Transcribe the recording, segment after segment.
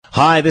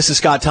Hi, this is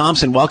Scott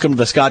Thompson. Welcome to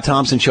the Scott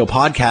Thompson Show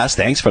podcast.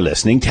 Thanks for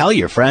listening. Tell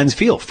your friends.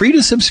 Feel free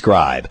to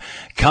subscribe.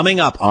 Coming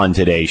up on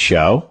today's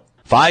show,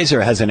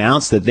 Pfizer has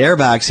announced that their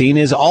vaccine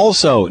is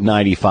also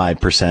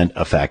 95%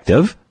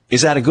 effective.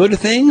 Is that a good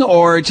thing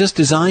or just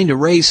designed to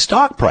raise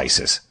stock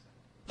prices?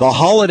 The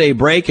holiday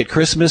break at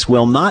Christmas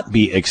will not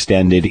be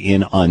extended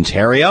in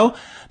Ontario.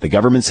 The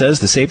government says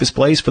the safest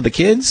place for the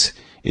kids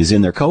is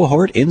in their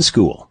cohort in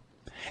school.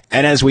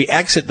 And as we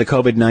exit the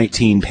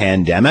COVID-19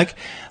 pandemic,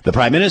 the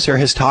Prime Minister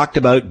has talked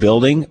about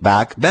building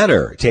back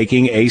better,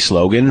 taking a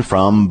slogan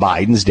from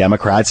Biden's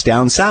Democrats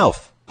down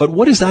south. But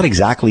what does that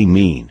exactly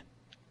mean?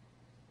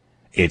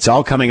 It's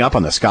all coming up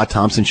on the Scott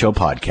Thompson Show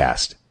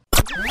podcast.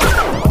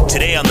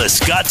 Today on the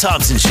Scott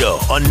Thompson Show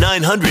on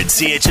 900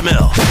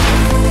 CHML.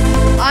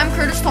 I'm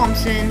Curtis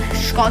Thompson,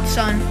 Scott's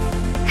son.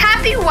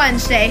 Happy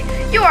Wednesday.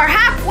 You are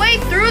halfway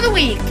through the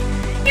week.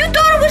 You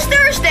thought it was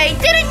Thursday,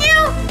 didn't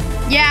you?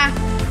 Yeah.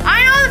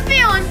 I know the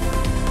feeling.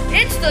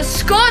 It's the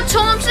Scott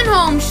Thompson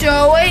Home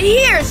Show, and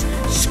here's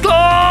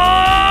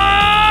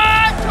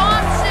Scott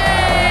Thompson.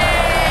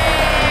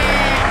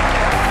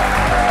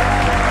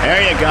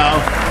 There you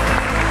go.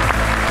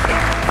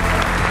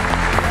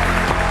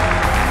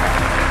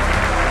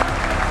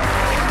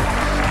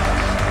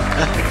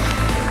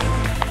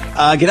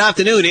 Good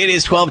afternoon. It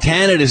is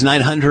 12:10. It is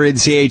 900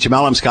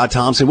 CHML. I'm Scott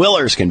Thompson. Will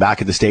Erskine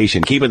back at the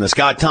station, keeping the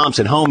Scott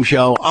Thompson Home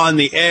Show on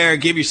the air.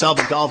 Give yourself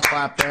a golf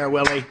clap there,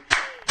 Willie.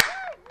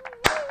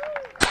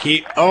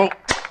 Week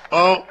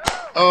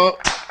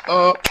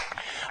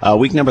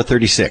number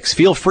 36.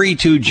 Feel free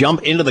to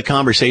jump into the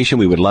conversation.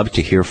 We would love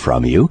to hear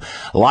from you.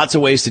 Lots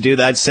of ways to do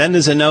that. Send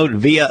us a note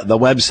via the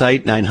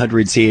website,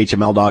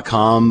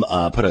 900CHML.com.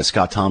 Put a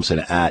Scott Thompson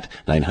at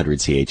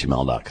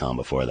 900CHML.com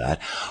before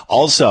that.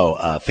 Also,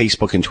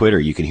 Facebook and Twitter.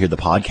 You can hear the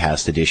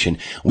podcast edition.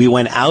 We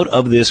went out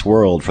of this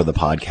world for the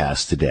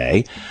podcast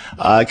today.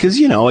 Cause,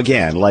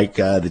 again, like,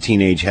 the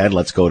teenage head,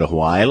 let's go to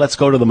Hawaii. Let's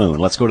go to the moon.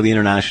 Let's go to the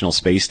International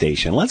Space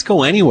Station. Let's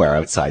go anywhere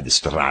outside the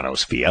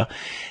stratosphere.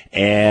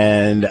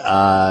 And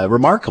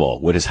remarkable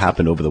what has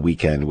happened over the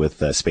weekend with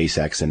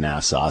SpaceX and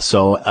NASA.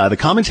 So the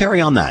commentary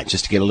on that,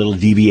 just to get a little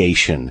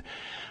deviation,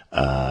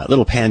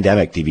 little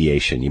pandemic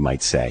deviation, you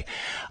might say.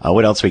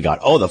 What else we got?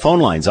 Oh, the phone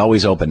line's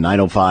always open,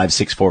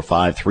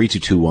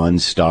 905-645-3221,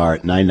 star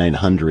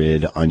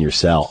 9900 on your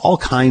cell. All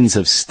kinds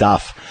of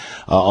stuff.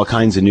 All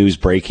kinds of news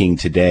breaking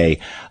today.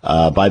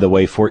 By the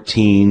way,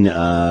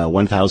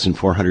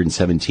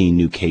 1,417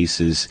 new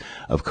cases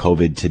of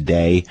COVID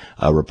today,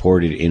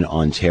 reported in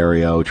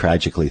Ontario.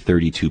 Tragically,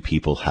 32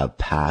 people have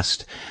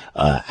passed,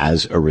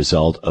 as a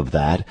result of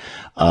that.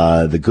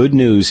 The good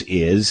news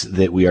is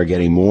that we are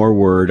getting more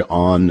word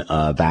on,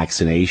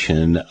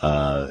 vaccination.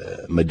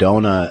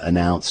 Moderna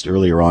announced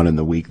earlier on in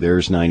the week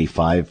theirs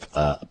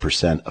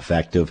 95%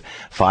 effective.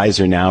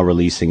 Pfizer now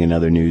releasing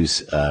another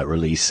news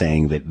release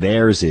saying that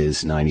theirs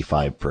is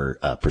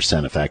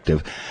 95%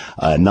 effective.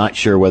 Not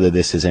sure whether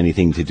this has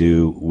anything to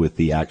do with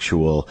the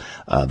actual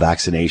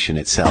vaccination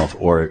itself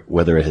or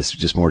whether it has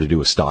just more to do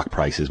with stock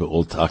prices, but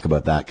we'll talk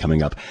about that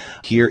coming up.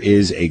 Here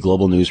is a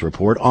Global News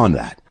report on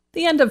that.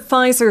 The end of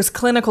Pfizer's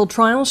clinical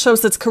trial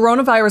shows its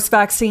coronavirus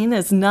vaccine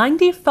is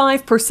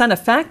 95%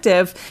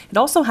 effective. It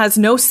also has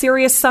no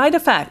serious side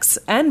effects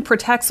and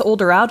protects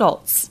older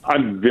adults.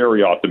 I'm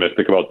very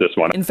optimistic about this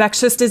one.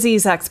 Infectious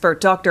disease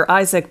expert Dr.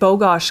 Isaac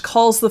Bogosh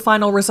calls the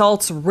final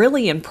results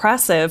really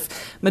impressive.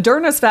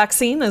 Moderna's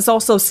vaccine is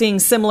also seeing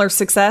similar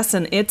success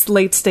in its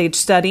late-stage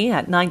study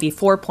at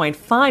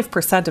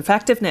 94.5%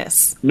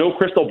 effectiveness. No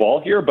crystal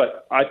ball here,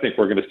 but I think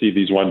we're going to see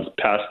these ones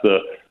past the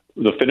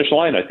finish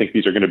line. I think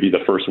these are going to be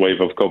the first wave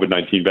of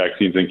COVID-19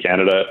 vaccines in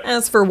Canada.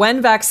 As for when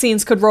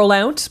vaccines could roll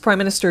out, Prime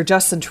Minister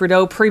Justin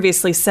Trudeau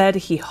previously said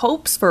he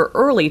hopes for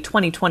early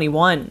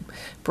 2021.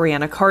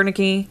 Brianna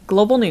Carnegie,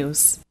 Global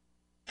News.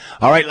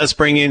 All right, let's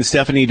bring in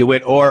Stephanie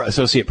DeWitt Orr,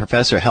 Associate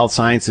Professor, Health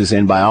Sciences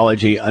and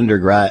Biology,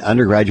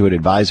 undergraduate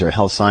advisor,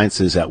 Health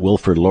Sciences at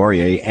Wilfrid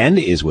Laurier, and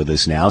is with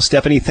us now.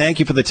 Stephanie, thank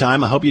you for the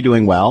time. I hope you're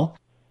doing well.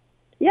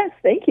 Yes,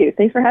 thank you.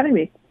 Thanks for having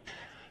me.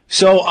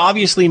 So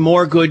obviously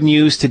more good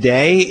news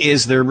today.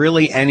 Is there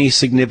really any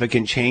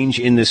significant change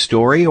in this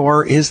story,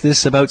 or is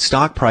this about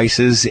stock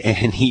prices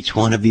and each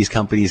one of these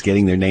companies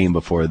getting their name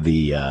before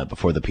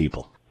the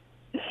people?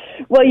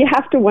 Well, you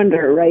have to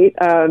wonder, right?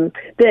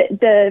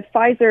 The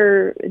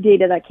Pfizer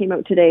data that came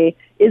out today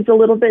is a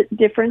little bit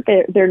different.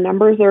 Their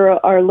numbers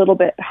are a little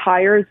bit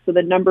higher. So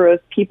the number of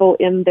people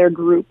in their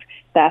group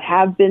that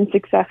have been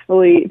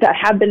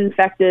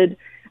infected,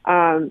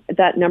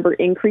 that number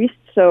increased.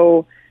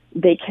 So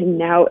they can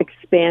now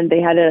expand.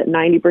 They had it at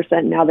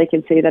 90%. Now they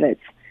can say that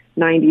it's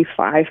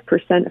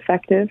 95%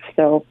 effective.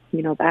 So,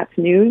 that's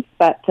news.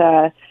 But,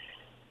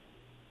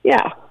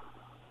 yeah,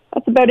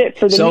 that's about it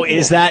for the So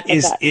is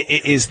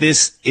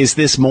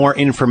this more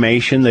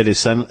information that is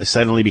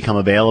suddenly become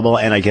available?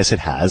 And I guess it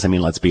has. I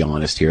mean, let's be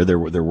honest here. They're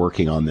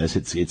working on this.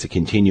 It's a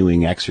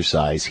continuing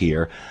exercise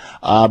here.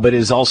 But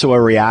is also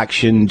a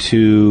reaction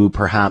to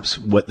perhaps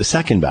what the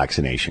second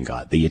vaccination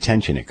got, the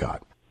attention it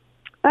got.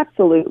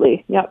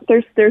 Absolutely. Yeah.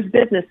 There's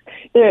business.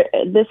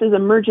 This is a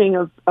merging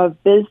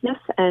of business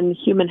and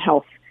human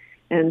health.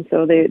 And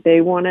so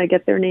they want to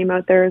get their name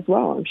out there as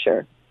well, I'm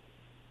sure.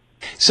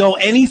 So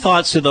any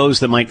thoughts to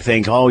those that might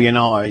think, oh,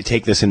 I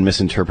take this and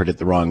misinterpret it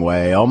the wrong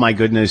way. Oh, my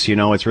goodness,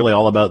 it's really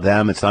all about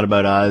them. It's not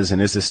about us.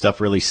 And is this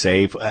stuff really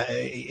safe?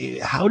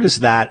 How does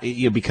that,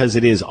 because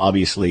it is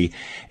obviously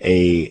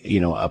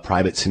a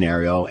private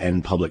scenario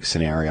and public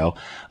scenario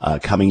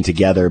coming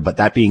together. But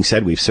that being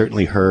said, we've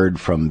certainly heard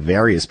from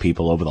various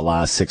people over the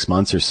last 6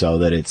 months or so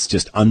that it's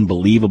just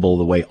unbelievable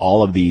the way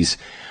all of these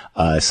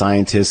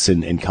scientists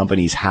and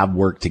companies have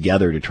worked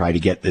together to try to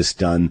get this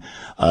done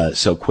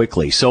so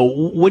quickly. So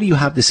what do you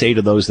have to say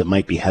to those that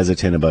might be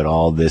hesitant about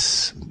all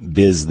this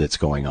biz that's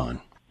going on?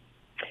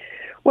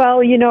 Well,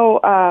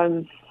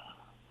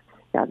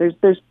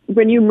 there's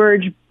when you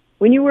merge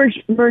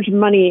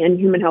money and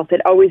human health,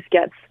 it always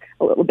gets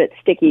a little bit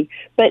sticky.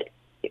 But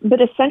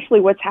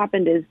essentially what's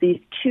happened is these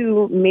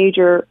two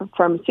major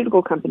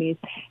pharmaceutical companies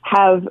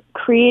have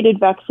created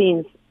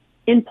vaccines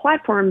in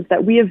platforms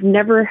that we have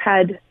never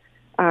had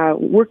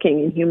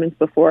working in humans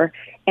before.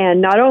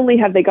 And not only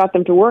have they got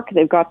them to work,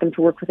 they've got them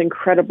to work with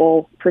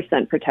incredible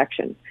 %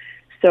 protection.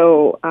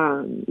 So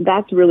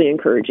that's really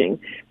encouraging.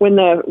 When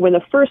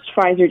the first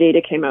Pfizer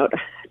data came out,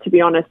 to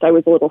be honest, I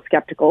was a little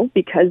skeptical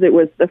because it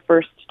was the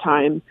first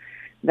time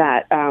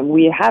that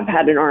we have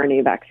had an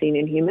RNA vaccine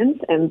in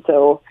humans. And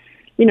so,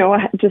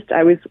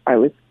 I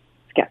was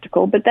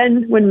skeptical. But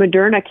then when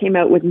Moderna came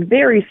out with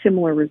very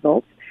similar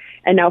results,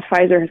 and now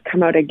Pfizer has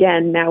come out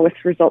again now with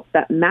results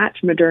that match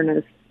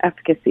Moderna's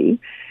efficacy.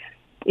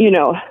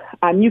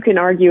 You can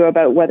argue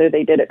about whether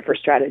they did it for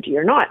strategy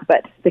or not,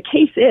 but the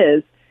case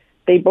is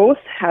they both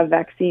have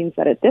vaccines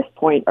that at this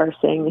point are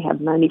saying they have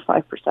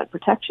 95%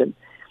 protection,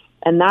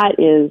 and that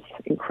is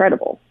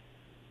incredible.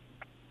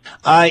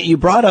 You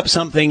brought up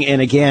something,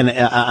 and again,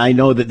 I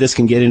know that this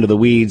can get into the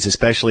weeds,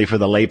 especially for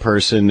the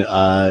layperson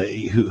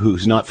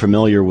who's not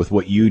familiar with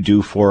what you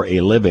do for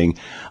a living.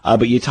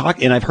 But you talk,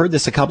 and I've heard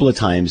this a couple of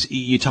times.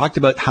 You talked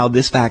about how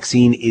this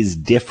vaccine is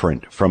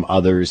different from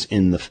others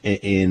in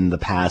the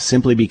past,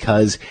 simply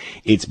because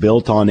it's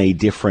built on a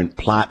different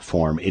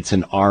platform. It's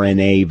an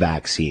RNA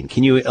vaccine.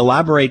 Can you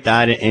elaborate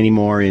that any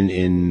more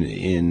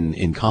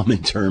in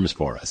common terms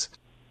for us?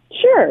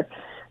 Sure.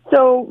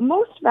 So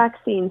most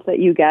vaccines that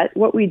you get,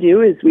 what we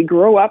do is we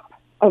grow up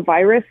a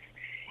virus,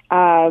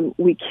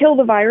 we kill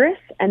the virus,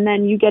 and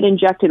then you get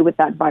injected with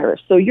that virus.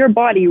 So your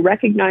body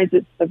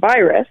recognizes the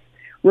virus,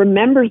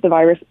 remembers the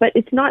virus, but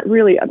it's not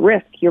really at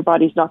risk. Your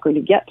body's not going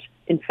to get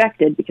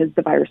infected because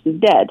the virus is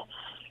dead.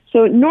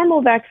 So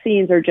normal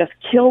vaccines are just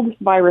killed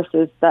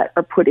viruses that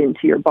are put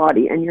into your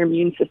body, and your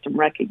immune system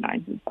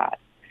recognizes that.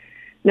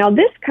 Now,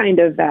 this kind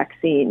of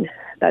vaccine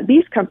that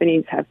these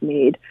companies have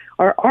made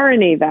are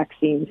RNA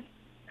vaccines.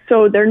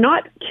 So they're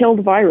not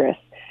killed virus.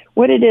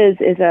 What it is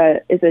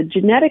a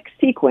genetic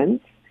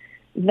sequence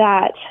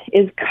that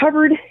is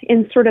covered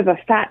in sort of a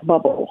fat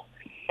bubble.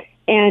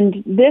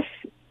 And this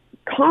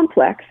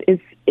complex is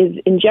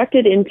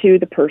injected into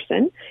the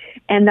person,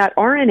 and that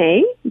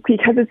RNA,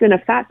 because it's in a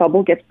fat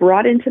bubble, gets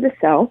brought into the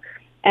cell,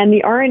 and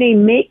the RNA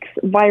makes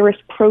virus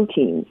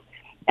proteins.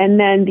 And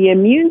then the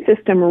immune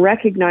system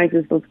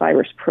recognizes those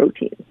virus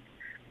proteins.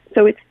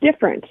 So it's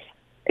different.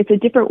 It's a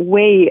different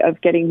way of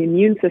getting the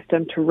immune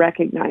system to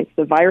recognize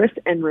the virus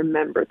and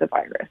remember the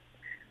virus.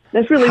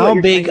 That's really what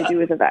you're trying to do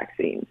with a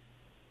vaccine.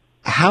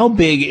 How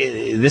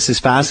big, this is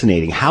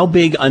fascinating, how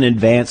big an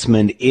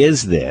advancement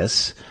is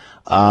this?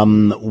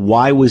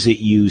 Why was it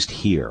used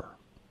here?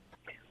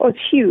 Oh, it's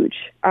huge.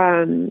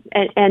 And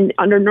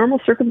under normal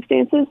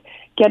circumstances,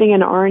 getting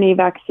an RNA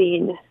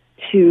vaccine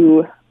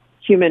to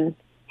human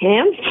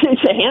hands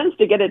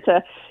to get it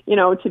to,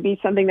 to be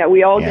something that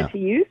we all get to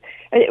use.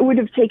 It would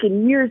have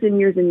taken years and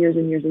years and years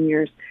and years and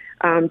years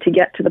to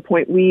get to the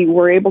point we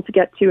were able to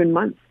get to in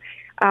months.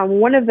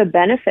 One of the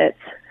benefits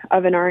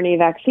of an RNA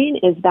vaccine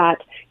is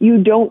that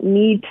you don't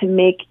need to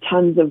make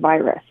tons of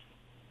virus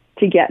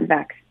to get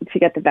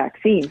the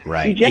vaccine.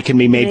 Right. It can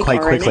be made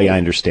quite quickly, I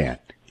understand.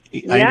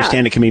 I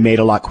understand it can be made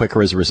a lot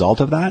quicker as a result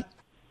of that.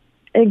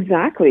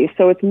 Exactly.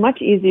 So it's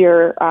much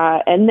easier.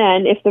 And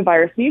then if the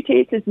virus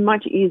mutates, it's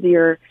much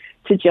easier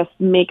to just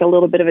make a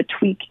little bit of a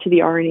tweak to the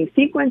RNA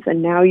sequence.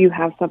 And now you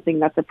have something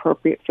that's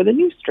appropriate for the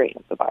new strain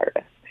of the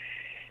virus.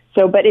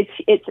 So, but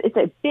it's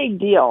a big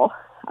deal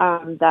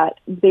that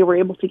they were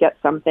able to get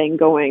something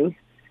going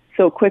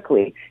so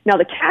quickly. Now,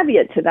 the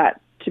caveat to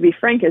that, to be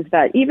frank, is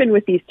that even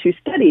with these two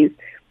studies,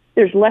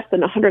 there's less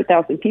than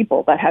 100,000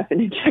 people that have been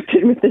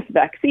injected with this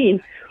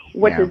vaccine.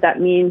 What does that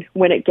mean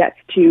when it gets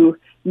to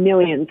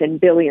millions and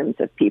billions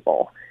of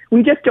people?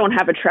 We just don't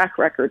have a track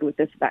record with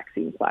this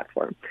vaccine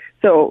platform.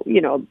 So,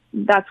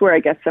 that's where I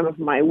guess some of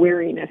my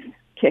weariness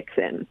kicks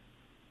in.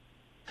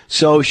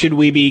 So should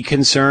we be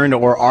concerned,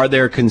 or are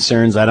there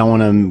concerns, I don't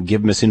want to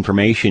give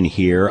misinformation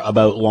here,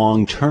 about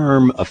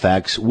long-term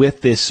effects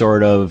with this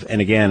sort of, and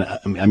again,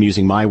 I'm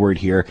using my word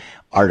here,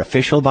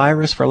 artificially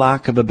produced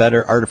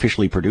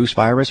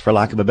virus, for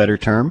lack of a better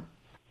term?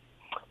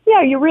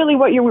 Yeah,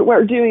 what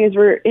we're doing is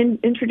we're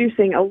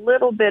introducing a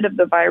little bit of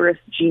the virus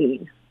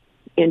gene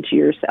into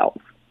your cells.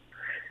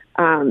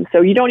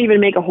 So you don't even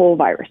make a whole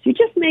virus. You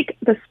just make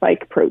the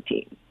spike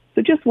protein.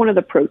 So just one of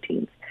the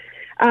proteins.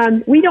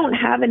 We don't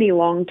have any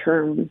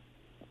long-term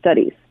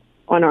studies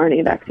on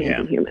RNA vaccines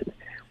in humans.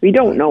 We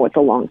don't know what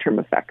the long-term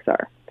effects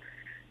are.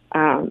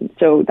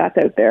 So that's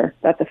out there.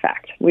 That's a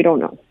fact. We don't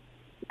know.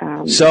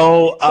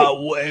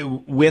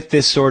 With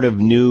this sort of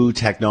new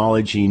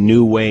technology,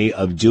 new way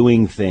of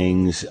doing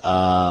things,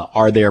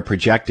 are there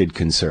projected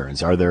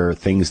concerns? Are there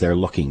things they're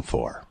looking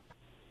for?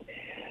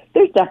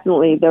 There's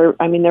definitely, they're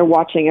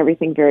watching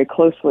everything very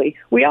closely.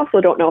 We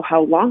also don't know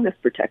how long this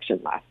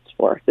protection lasts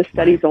for. The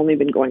study's only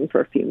been going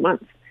for a few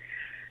months.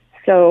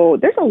 So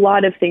there's a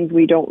lot of things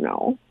we don't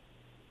know.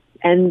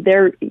 And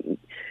this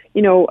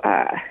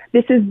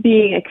is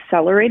being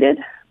accelerated,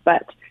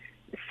 but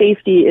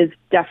safety is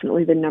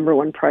definitely the number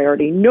one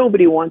priority.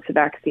 Nobody wants a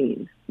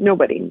vaccine.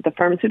 Nobody. The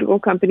pharmaceutical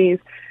companies,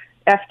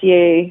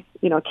 FDA,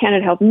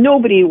 Canada Health,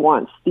 nobody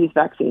wants these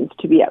vaccines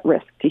to be at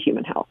risk to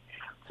human health.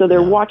 So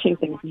they're watching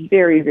things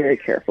very, very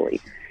carefully.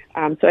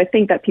 So I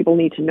think that people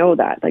need to know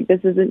that. Like,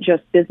 this isn't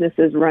just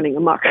businesses running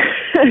amok,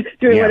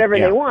 doing whatever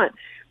they want.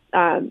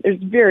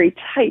 There's very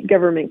tight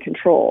government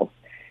controls.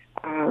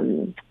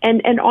 And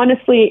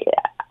honestly,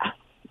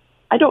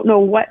 I don't know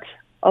what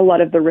a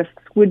lot of the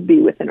risks would be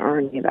with an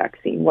RNA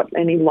vaccine, what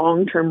any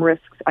long-term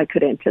risks I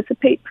could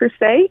anticipate per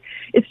se.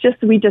 It's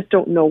just we just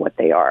don't know what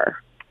they are.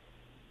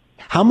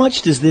 How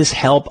much does this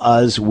help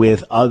us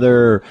with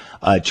other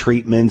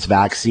treatments,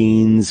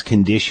 vaccines,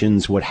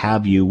 conditions, what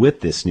have you, with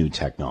this new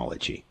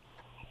technology?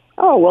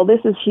 Oh, well, this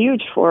is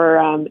huge for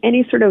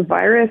any sort of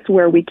virus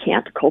where we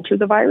can't culture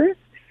the virus.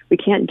 We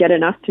can't get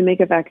enough to make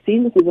a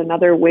vaccine. This is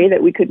another way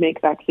that we could make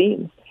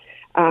vaccines.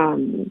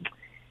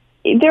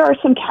 There are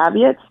some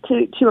caveats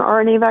to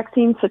RNA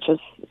vaccines, such as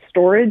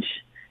storage.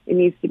 It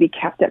needs to be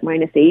kept at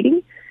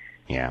 -80,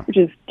 which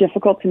is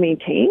difficult to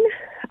maintain.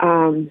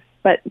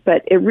 But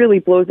it really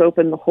blows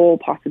open the whole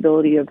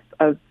possibility of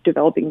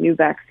developing new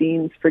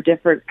vaccines for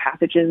different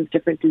pathogens,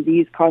 different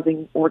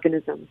disease-causing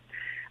organisms,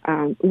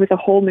 with a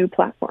whole new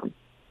platform.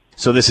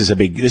 So this is a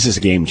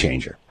game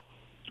changer.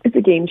 It's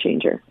a game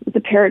changer. It's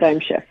a paradigm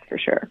shift for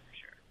sure.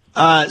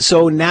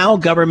 So now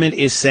government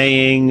is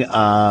saying,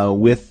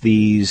 with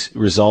these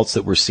results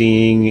that we're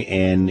seeing,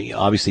 and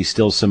obviously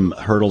still some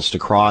hurdles to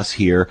cross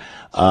here,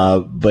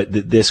 but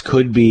this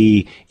could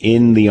be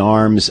in the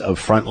arms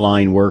of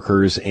frontline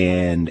workers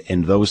and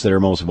those that are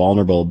most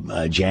vulnerable,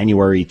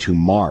 January to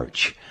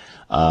March,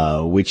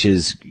 which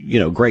is,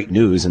 great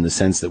news in the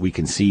sense that we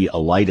can see a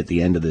light at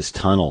the end of this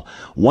tunnel.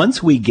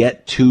 Once we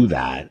get to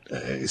that,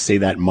 say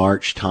that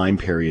March time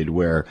period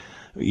where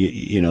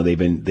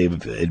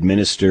they've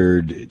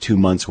administered 2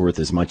 months worth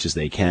as much as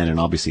they can, and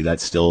obviously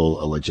that's still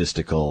a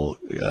logistical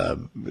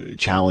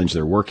challenge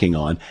they're working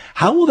on.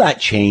 How will that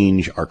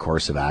change our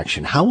course of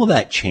action? How will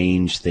that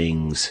change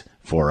things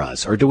for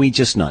us, or do we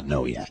just not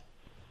know yet?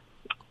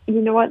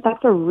 You know what?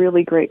 That's a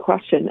really great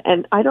question,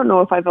 and I don't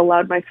know if I've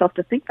allowed myself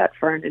to think that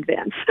far in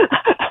advance.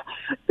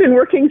 I've been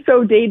working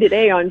so day to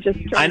day on just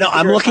trying. I know.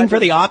 I'm looking for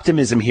the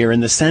optimism here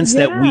in the sense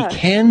that we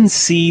can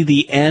see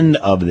the end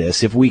of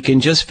this. If we can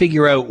just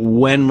figure out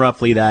when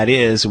roughly that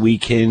is, we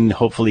can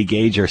hopefully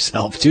gauge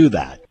ourselves to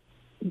that.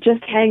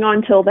 Just hang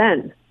on till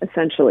then,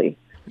 essentially.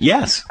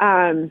 Yes.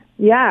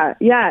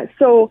 Yeah.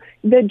 So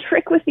the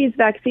trick with these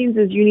vaccines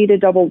is you need a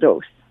double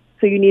dose.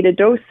 So you need a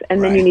dose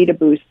and then you need a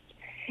boost.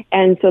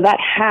 And so that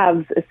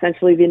halves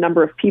essentially the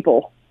number of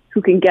people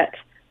who can get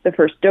the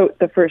first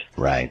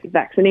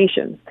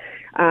vaccinations.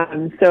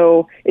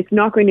 So it's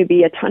not going to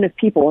be a ton of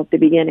people at the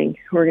beginning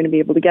who are going to be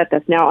able to get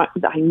this. Now,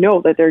 I know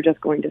that they're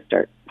just going to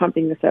start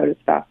pumping this out as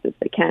fast as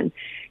they can.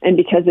 And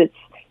because it's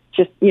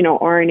just,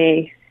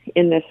 RNA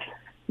in this,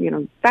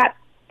 fat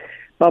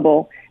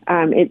bubble,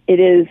 it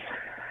is,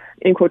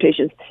 in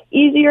quotations,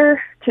 easier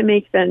to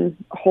make than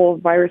whole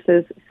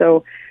viruses.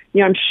 So,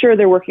 I'm sure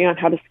they're working on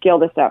how to scale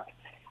this up.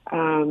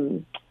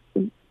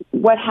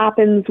 What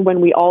happens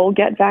when we all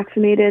get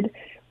vaccinated?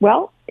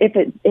 Well,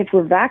 if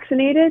we're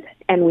vaccinated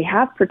and we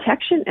have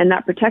protection and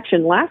that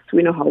protection lasts,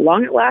 we know how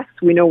long it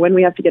lasts, we know when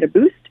we have to get a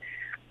boost.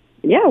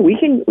 Yeah, we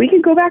can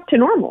go back to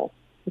normal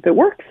if it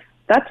works.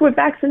 That's what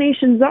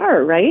vaccinations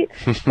are, right?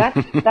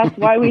 That's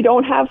why we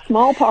don't have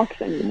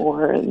smallpox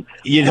anymore. And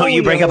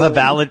you bring up a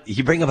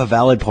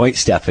valid point,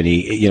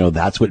 Stephanie.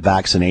 That's what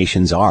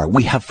vaccinations are.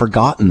 We have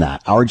forgotten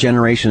that. Our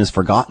generation has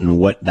forgotten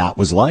what that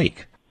was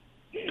like.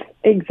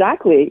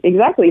 Exactly.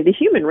 The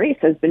human race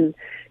has been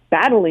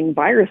battling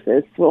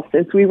viruses,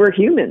 since we were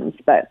humans,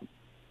 but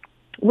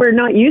we're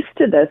not used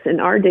to this in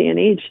our day and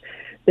age,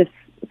 this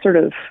sort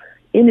of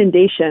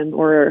inundation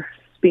or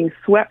being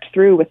swept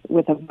through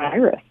with a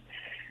virus.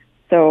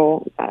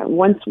 So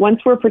once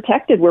we're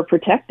protected, we're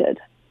protected.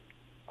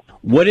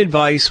 What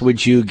advice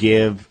would you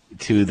give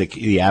to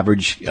the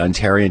average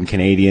Ontarian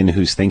Canadian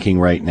who's thinking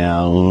right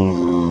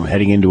now,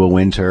 heading into a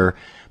winter,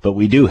 but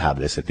we do have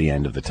this at the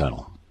end of the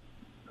tunnel?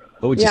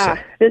 What would you say?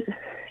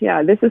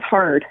 This is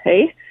hard,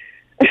 hey?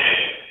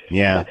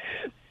 Yeah.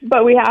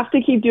 But we have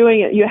to keep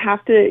doing it. You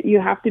have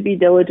to be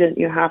diligent.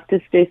 You have to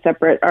stay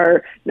separate.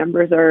 Our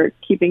numbers are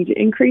keeping to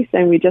increase,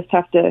 and we just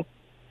have to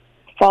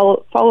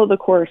follow the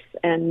course.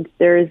 And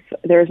there's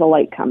a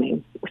light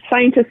coming.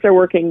 Scientists are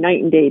working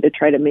night and day to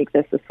try to make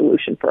this a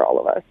solution for all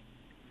of us.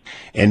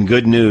 And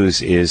good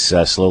news is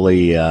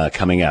slowly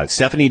coming out.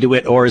 Stephanie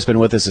DeWitt-Orr has been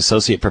with us,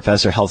 Associate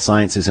Professor, Health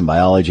Sciences and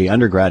Biology,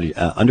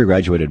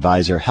 undergraduate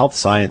advisor, Health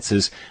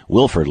Sciences,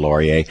 Wilfrid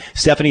Laurier.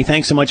 Stephanie,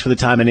 thanks so much for the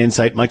time and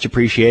insight. Much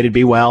appreciated.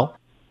 Be well.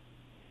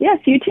 Yes,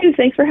 you too.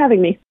 Thanks for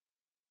having me.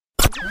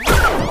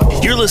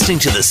 You're listening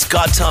to the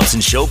Scott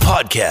Thompson Show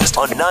podcast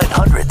on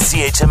 900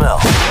 CHML.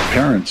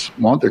 Parents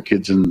want their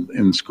kids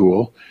in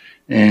school,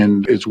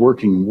 and it's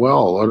working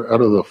well.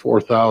 Out of the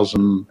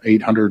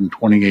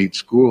 4,828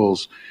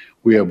 schools,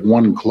 we have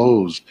one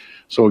closed.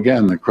 So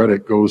again, the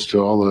credit goes to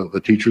all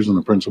the teachers and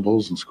the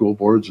principals and school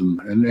boards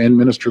and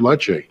Minister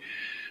Lecce.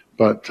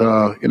 But,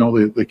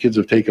 the kids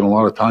have taken a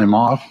lot of time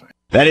off.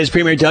 That is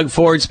Premier Doug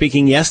Ford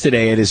speaking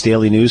yesterday at his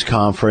daily news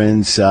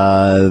conference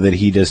that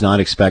he does not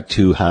expect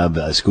to have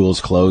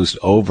schools closed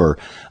over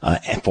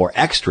for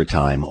extra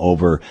time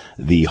over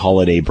the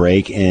holiday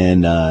break.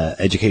 And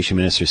Education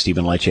Minister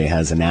Stephen Lecce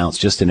has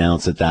announced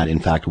that in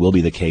fact will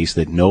be the case,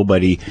 that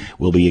nobody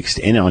will be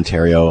in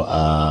Ontario.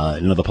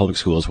 None of the public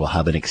schools will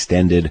have an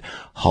extended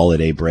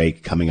holiday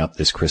break coming up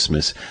this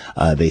Christmas.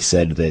 They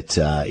said that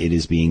it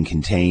is being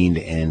contained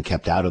and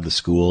kept out of the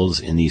schools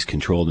in these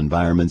controlled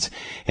environments,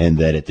 and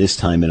that at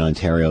this time in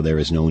Ontario there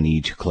is no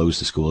need to close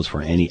the schools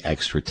for any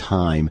extra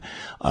time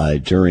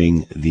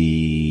during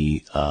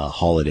the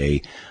holiday.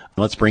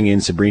 Let's bring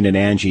in Sabrina and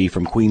Angie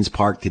from Queen's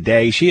Park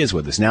today. She is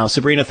with us now.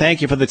 Sabrina,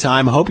 thank you for the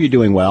time. I hope you're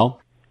doing well.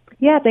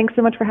 Yeah, thanks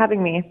so much for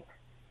having me.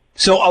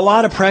 So a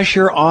lot of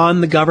pressure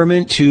on the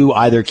government to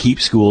either keep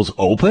schools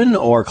open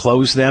or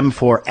close them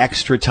for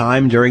extra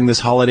time during this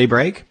holiday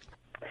break?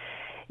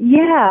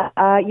 Yeah,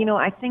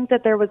 I think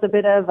that there was a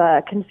bit of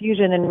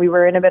confusion, and we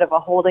were in a bit of a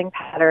holding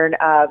pattern,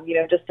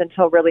 just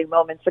until really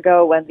moments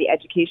ago when the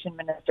Education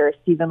Minister,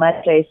 Stephen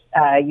Lecce,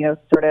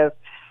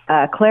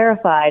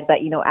 clarified that,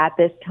 at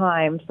this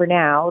time, for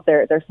now,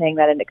 they're saying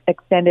that an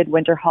extended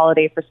winter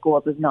holiday for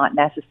schools is not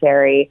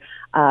necessary.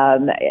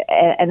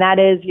 And that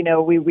is,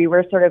 we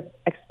were sort of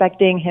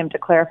expecting him to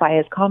clarify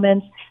his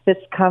comments. This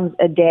comes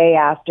a day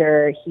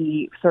after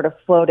he sort of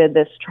floated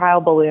this trial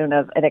balloon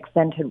of an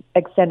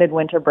extended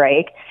winter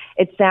break.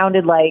 It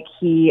sounded like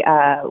he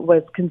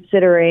was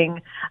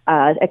considering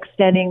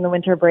extending the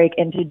winter break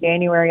into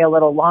January a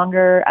little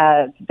longer.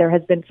 There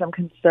has been some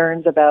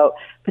concerns about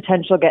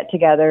potential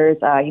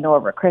get-togethers,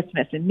 over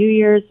Christmas and New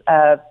Year's.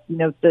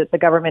 The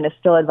government is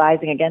still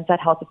advising against that.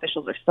 Health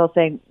officials are still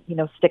saying,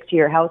 stick to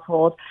your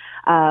household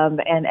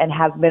and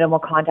have minimal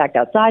contact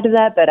outside of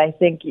that. But I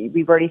think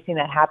we've already seen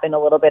that happen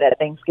a little bit at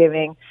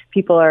Thanksgiving.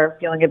 People are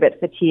feeling a bit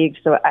fatigued.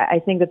 So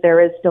I think that there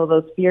is still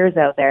those fears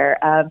out there.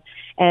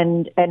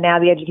 And now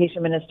the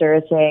Education Minister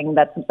is saying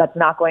that's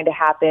not going to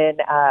happen.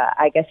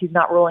 I guess he's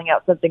not ruling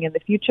out something in the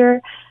future.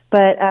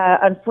 But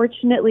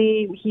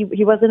unfortunately,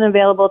 he wasn't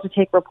available to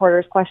take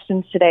reporters'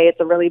 questions today. It's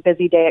a really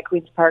busy day at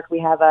Queen's Park. We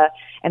have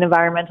an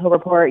environmental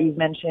report. You've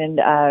mentioned,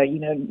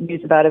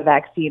 news about a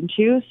vaccine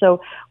too.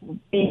 So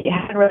we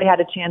haven't really had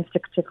a chance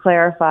to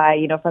clarify,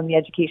 from the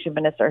Education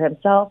Minister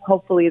himself.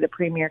 Hopefully, the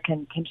Premier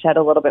can shed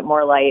a little bit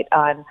more light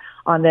on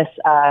this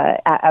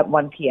at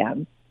 1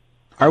 p.m.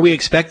 Are we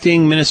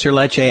expecting Minister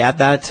Lecce at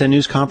that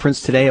news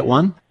conference today at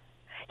 1?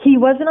 He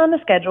wasn't on the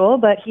schedule,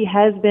 but he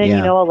has been,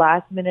 a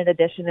last-minute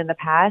addition in the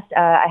past.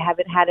 I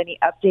haven't had any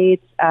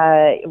updates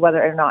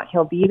whether or not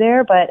he'll be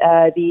there, but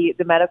the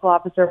medical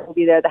officer will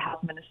be there, the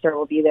health minister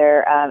will be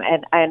there,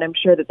 and I'm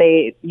sure that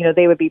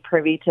they would be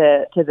privy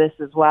to this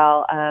as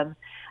well.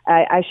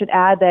 I should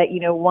add that,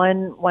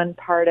 one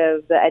part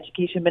of the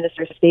Education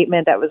Minister's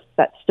statement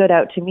that stood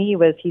out to me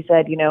was he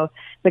said,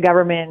 the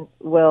government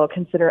will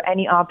consider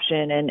any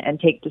option and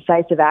take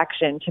decisive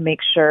action to make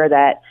sure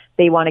that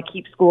they want to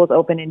keep schools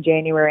open in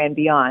January and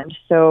beyond.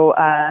 So,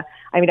 I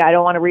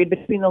don't want to read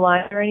between the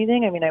lines or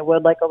anything. I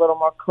would like a little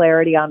more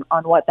clarity on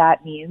what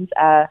that means.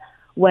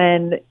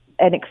 When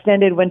an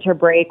extended winter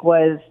break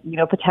was,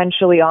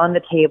 potentially on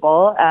the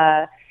table,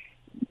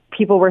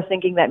 people were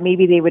thinking that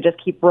maybe they would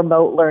just keep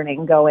remote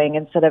learning going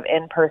instead of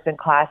in-person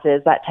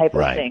classes, that type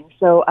of thing.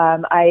 So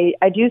I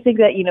do think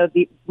that,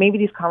 maybe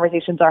these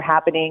conversations are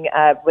happening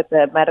with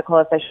the medical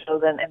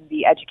officials and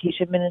the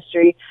education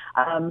ministry.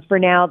 For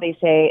now, they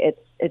say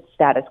it's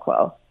status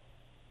quo.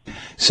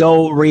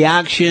 So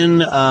reaction,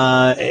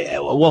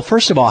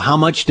 first of all, how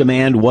much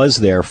demand was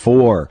there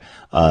for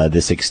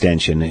this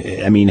extension?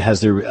 Has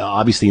there,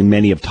 obviously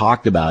many have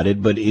talked about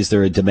it, but is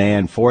there a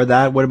demand for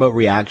that? What about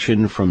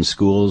reaction from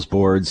schools,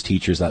 boards,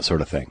 teachers, that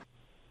sort of thing?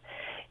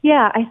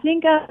 Yeah, I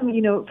think,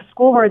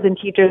 school boards and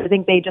teachers, I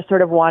think they just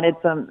sort of wanted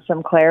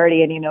some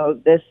clarity. And,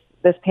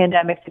 this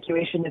pandemic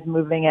situation is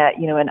moving at,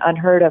 an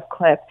unheard of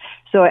clip.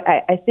 So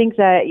I think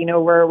that,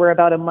 we're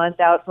about a month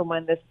out from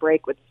when this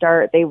break would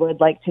start. They would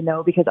like to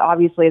know, because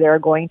obviously there are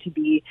going to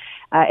be,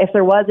 if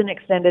there was an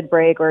extended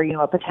break or,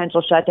 a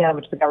potential shutdown,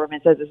 which the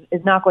government says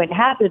is not going to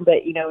happen,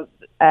 but,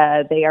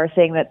 they are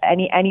saying that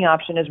any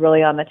option is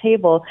really on the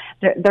table.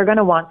 They're going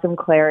to want some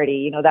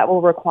clarity. That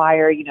will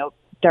require,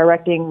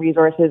 directing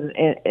resources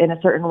in a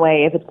certain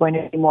way. If it's going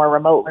to be more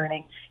remote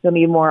learning, you'll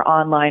need more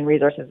online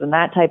resources and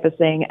that type of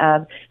thing.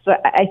 So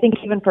I think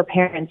even for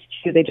parents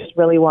too, they just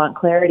really want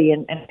clarity,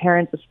 and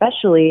parents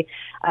especially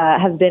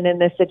have been in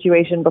this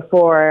situation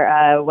before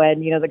when,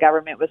 the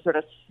government was sort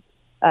of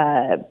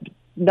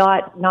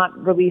not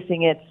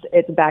releasing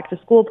its back to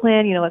school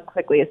plan, as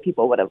quickly as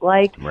people would have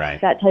liked, right.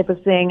 That type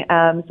of thing.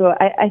 So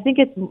I think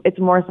it's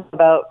more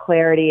about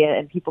clarity,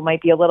 and people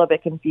might be a little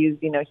bit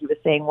confused. He was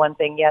saying one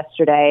thing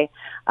yesterday,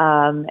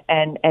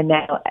 and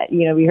now,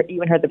 we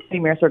even heard the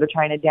premier sort of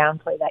trying to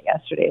downplay that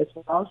yesterday as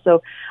well.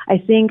 So I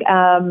think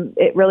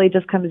it really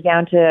just comes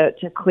down to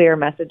clear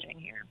messaging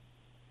here.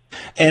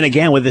 And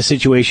again, with the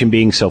situation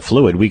being so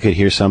fluid, we could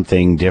hear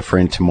something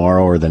different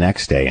tomorrow or the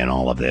next day in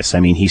all of this. I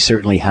mean, he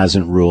certainly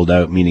hasn't ruled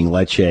out, meaning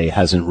Lecce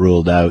hasn't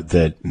ruled out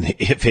that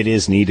if it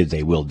is needed,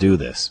 they will do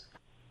this.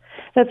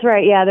 That's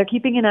right. Yeah, they're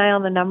keeping an eye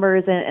on the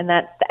numbers and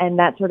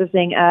that sort of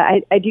thing.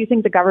 I do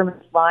think the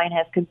government's line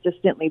has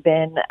consistently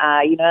been,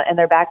 and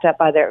they're backed up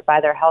by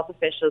their health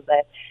officials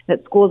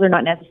that schools are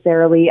not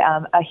necessarily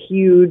a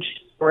huge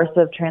source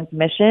of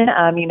transmission.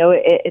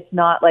 It's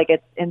not like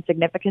it's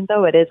insignificant,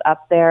 though. It is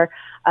up there.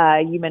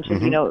 You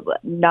mentioned,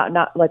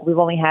 not like we've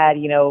only had,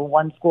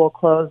 one school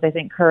closed. I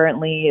think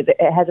currently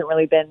it hasn't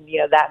really been,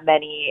 that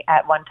many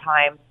at one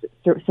time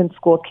since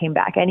schools came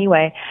back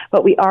anyway.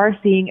 But we are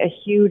seeing a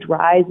huge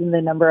rise in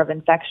the number of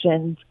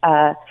infections,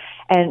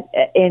 and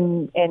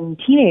in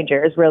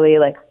teenagers, really,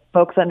 like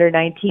folks under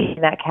 19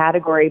 in that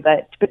category,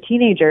 but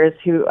teenagers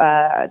who,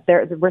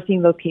 we're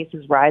seeing those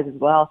cases rise as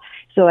well.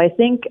 So I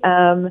think,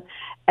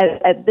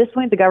 at this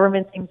point, the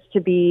government seems to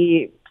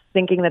be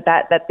thinking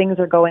that things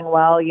are going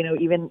well,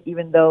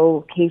 even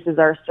though cases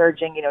are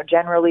surging,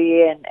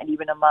 generally, and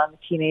even among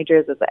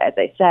teenagers, as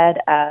I said,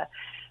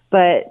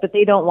 but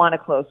they don't want to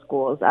close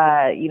schools.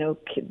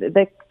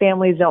 The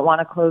families don't want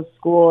to close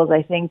schools.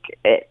 I think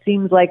it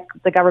seems like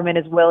the government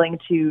is willing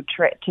to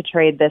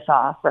trade this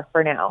off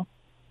for now.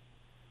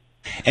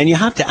 And you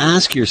have to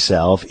ask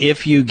yourself,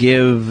 if you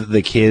give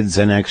the kids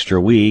an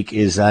extra week,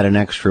 is that an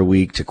extra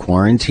week to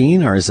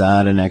quarantine, or is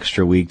that an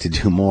extra week to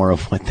do more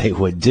of what they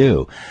would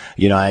do?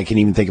 I can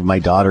even think of my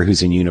daughter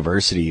who's in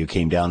university, who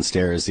came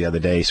downstairs the other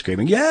day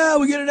screaming, yeah,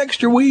 we get an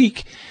extra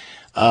week.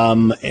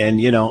 But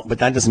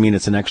that doesn't mean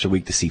it's an extra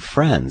week to see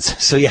friends.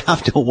 So you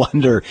have to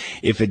wonder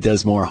if it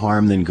does more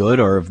harm than good,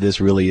 or if this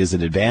really is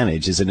an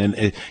advantage. Is it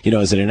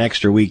an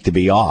extra week to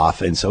be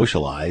off and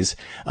socialize,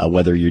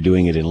 whether you're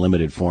doing it in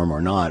limited form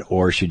or not,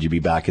 or should you be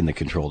back in the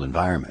controlled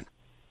environment?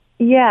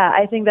 Yeah,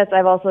 I think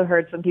I've also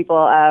heard some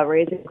people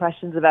raising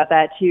questions about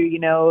that too.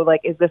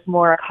 Is this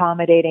more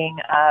accommodating,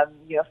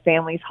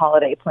 families'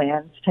 holiday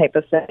plans type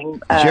of thing?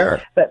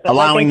 Sure. But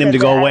allowing them to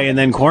go away and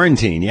then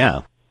quarantine.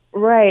 Yeah.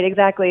 Right,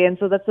 exactly. And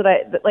so that's what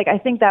I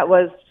think that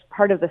was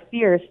part of the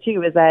fears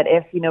too, is that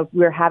if,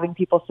 we're having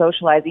people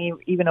socializing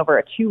even over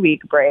a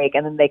 2-week break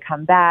and then they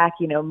come back,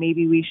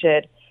 maybe we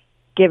should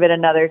give it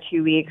another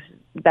 2 weeks.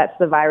 That's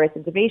the virus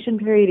incubation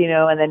period,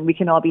 and then we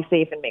can all be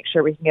safe and make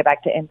sure we can get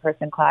back to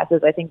in-person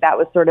classes. I think that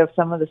was sort of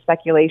some of the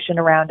speculation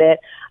around it.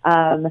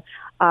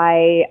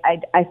 I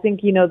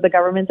think, the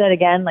government said,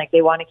 again, like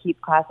they want to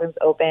keep classrooms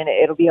open.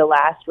 It'll be a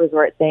last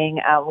resort thing.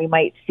 We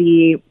might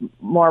see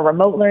more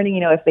remote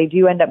learning, if they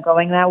do end up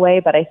going that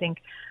way. But I think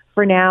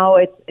for now,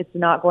 it's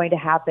not going to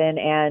happen.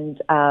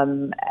 And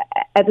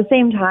at the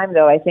same time,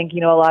 though, I think,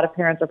 a lot of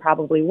parents are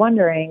probably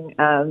wondering,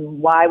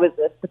 why was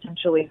this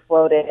potentially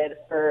floated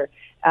for,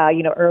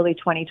 early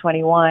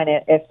 2021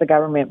 if the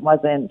government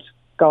wasn't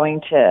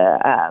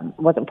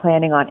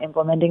planning on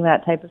implementing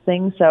that type of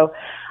thing. So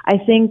I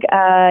think,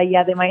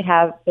 they might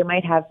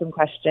have some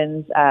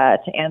questions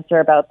to answer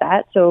about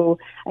that. So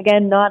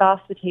again, not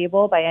off the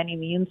table by any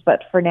means,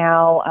 but for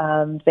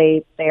now,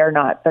 they're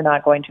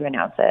not going to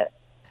announce it.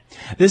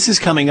 This is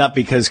coming up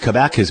because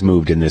Quebec has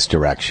moved in this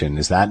direction.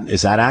 Is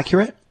that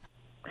accurate?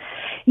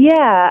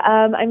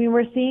 Yeah,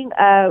 we're seeing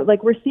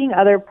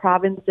other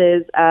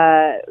provinces,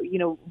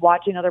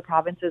 watching other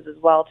provinces as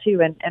well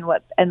too, and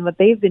what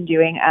they've been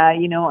doing.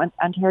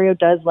 Ontario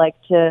does like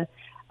to,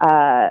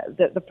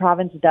 the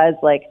province does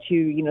like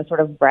to, sort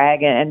of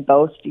brag and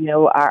boast.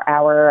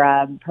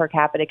 Our per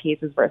capita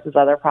cases versus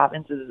other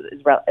provinces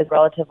is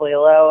relatively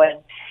low,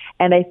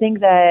 And I think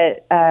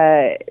that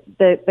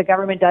the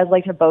government does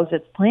like to boast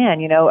its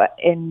plan,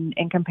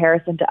 in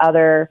comparison to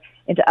other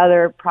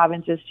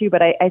provinces too.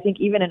 But I think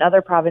even in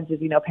other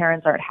provinces,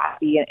 parents aren't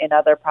happy in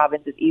other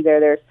provinces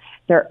either.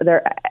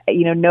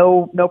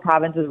 No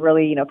province is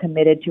really,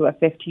 committed to a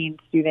 15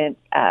 student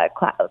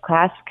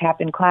class cap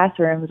in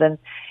classrooms. And,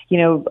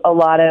 a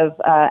lot of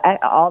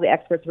all the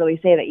experts really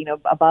say that,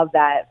 above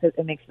that,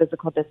 it makes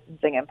physical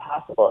distancing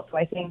impossible. So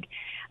I think,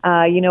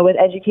 with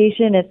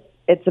education,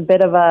 it's a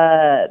bit of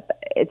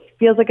it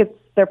feels like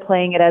they're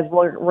playing it as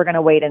we're going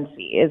to wait and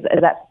see.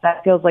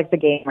 That feels like the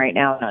game right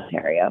now in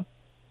Ontario.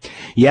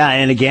 Yeah,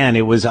 and again,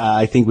 it was,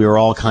 I think we were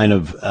all kind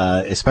of,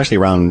 especially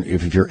around,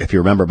 if you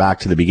remember back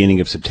to the beginning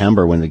of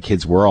September when the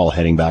kids were all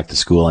heading back to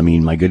school. I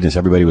mean, my goodness,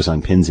 everybody was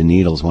on pins and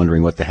needles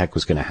wondering what the heck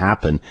was going to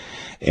happen.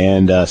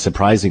 And,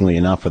 surprisingly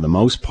enough, for the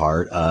most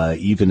part,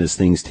 even as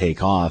things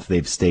take off,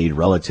 they've stayed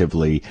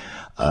relatively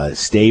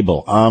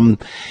stable.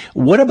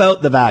 What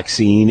about the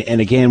vaccine?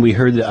 And again, we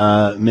heard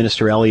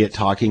Minister Elliott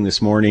talking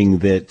this morning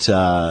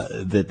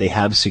that they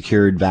have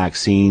secured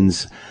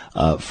vaccines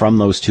from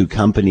those two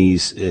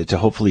companies to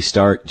hopefully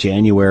start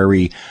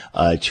January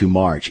to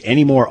March.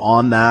 Any more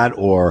on that,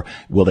 or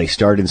will they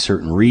start in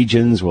certain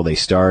regions? Will they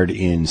start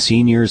in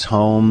seniors'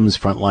 homes,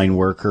 frontline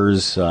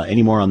workers?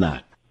 Any more on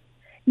that?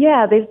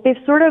 Yeah, they've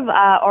sort of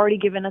already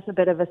given us a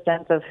bit of a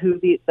sense of who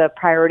the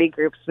priority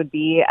groups would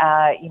be.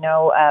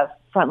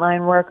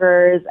 Frontline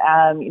workers,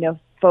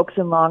 folks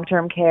in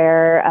long-term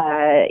care.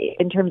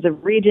 In terms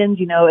of regions,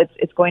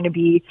 it's going to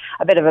be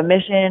a bit of a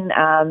mission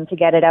to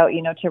get it out,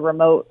 to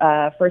remote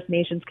First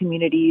Nations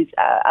communities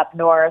up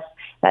north,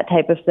 that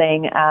type of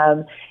thing.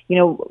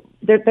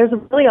 There's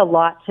really a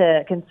lot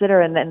to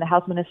consider, and then the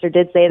health minister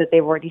did say that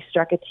they've already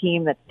struck a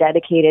team that's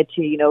dedicated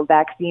to,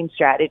 vaccine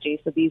strategy.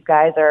 So these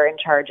guys are in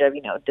charge of,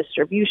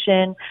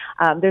 distribution.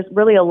 There's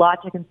really a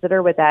lot to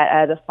consider with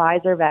that. The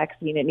Pfizer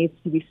vaccine, it needs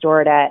to be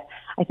stored at,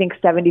 I think,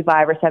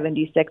 75 or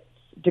 76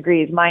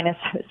 degrees, minus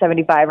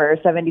 75 or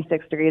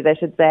 76 degrees, I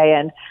should say.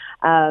 And,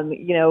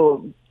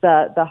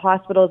 the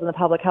hospitals and the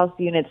public health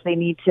units, they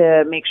need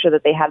to make sure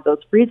that they have those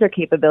freezer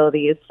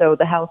capabilities. So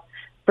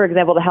for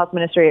example, the health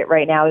ministry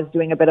right now is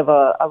doing a bit of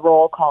a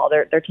roll call.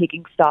 They're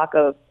taking stock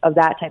of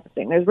that type of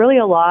thing. There's really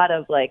a lot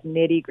of like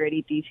nitty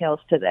gritty details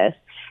to this.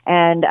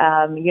 And,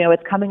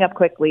 it's coming up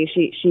quickly.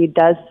 She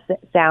does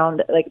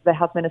sound like the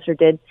health minister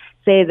did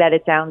say that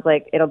it sounds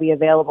like it'll be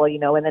available, in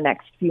the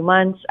next few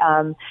months.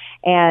 And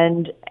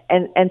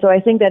so I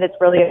think that it's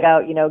really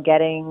about,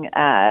 getting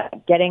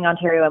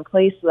Ontario in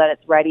place so that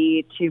it's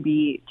ready to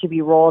be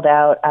rolled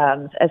out,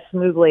 as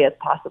smoothly as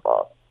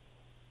possible.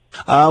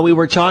 We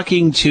were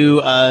talking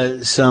to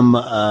some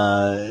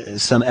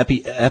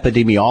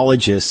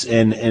epidemiologists,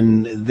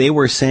 and they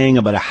were saying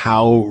about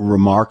how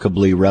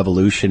remarkably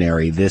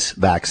revolutionary this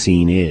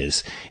vaccine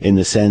is, in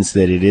the sense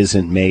that it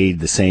isn't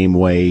made the same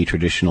way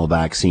traditional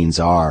vaccines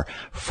are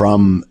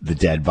from the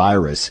dead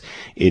virus.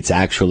 It's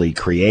actually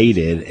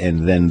created,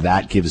 and then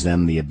that gives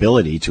them the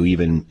ability to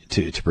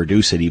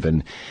produce it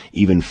even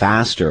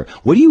faster.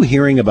 What are you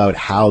hearing about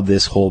how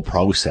this whole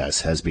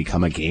process has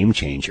become a game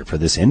changer for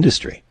this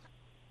industry?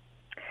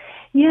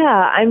 Yeah,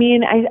 I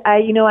mean,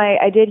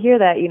 I did hear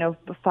that,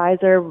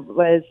 Pfizer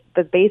was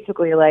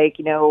basically like,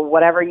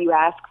 whatever you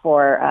ask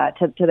for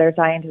to their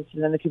scientists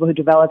and then the people who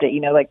developed it,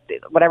 like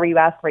whatever you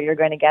ask for, you're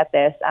going to get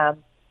this.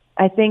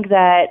 I think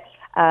that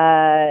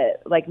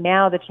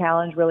now the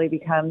challenge really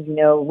becomes,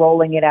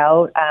 rolling it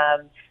out,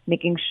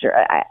 making sure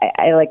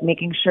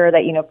making sure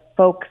that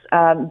folks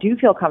do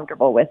feel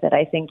comfortable with it.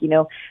 I think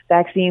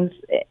vaccines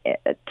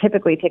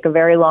typically take a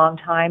very long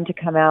time to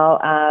come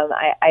out.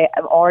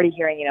 I'm already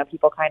hearing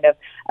people kind of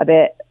a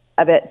bit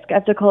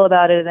skeptical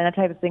about it and that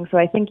type of thing. So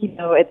I think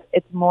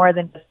it's more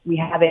than just we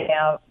have it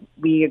now.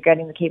 We are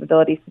getting the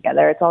capabilities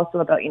together. It's also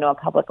about a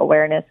public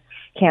awareness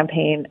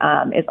campaign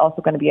is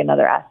also going to be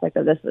another aspect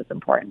of this that's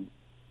important.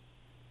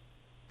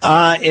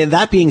 And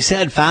that being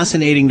said,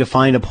 fascinating to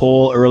find a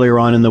poll earlier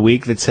on in the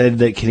week that said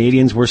that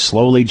Canadians were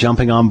slowly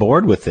jumping on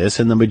board with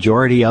this, and the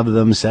majority of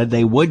them said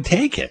they would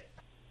take it.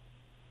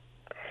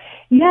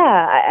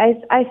 Yeah,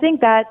 I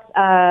think that's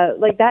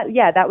that.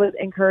 Yeah, that was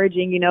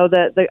encouraging.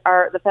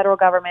 The federal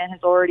government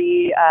has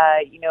already,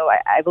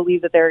 I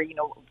believe that they're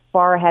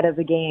far ahead of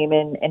the game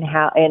in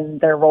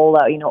their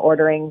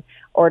rollout.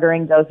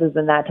 Ordering doses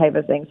and that type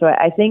of thing. So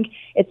I think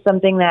it's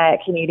something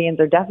that Canadians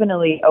are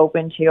definitely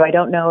open to. I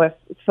don't know if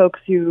folks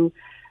who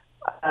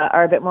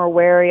are a bit more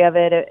wary of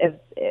it,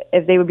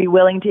 if they would be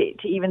willing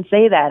to even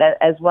say that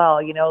as well,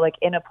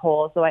 in a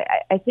poll. So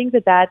I think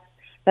that's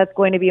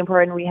going to be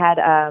important. We had,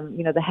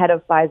 the head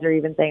of Pfizer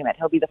even saying that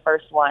he'll be the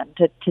first one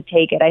to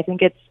take it. I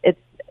think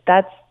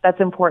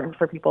that's important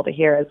for people to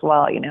hear as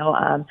well,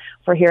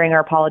 for hearing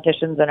our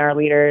politicians and our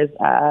leaders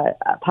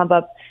pump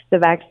up the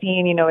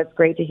vaccine. It's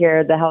great to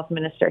hear the health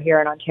minister here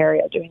in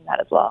Ontario doing that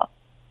as well.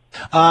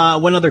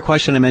 One other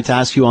question I meant to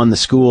ask you on the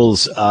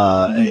schools,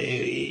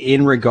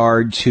 in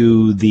regard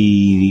to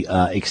the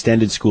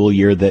extended school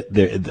year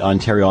that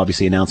Ontario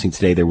obviously announcing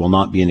today there will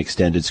not be an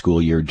extended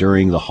school year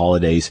during the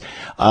holidays.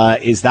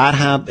 Does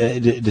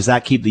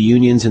that keep the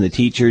unions and the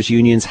teachers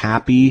unions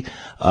happy,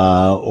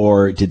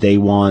 or did they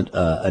want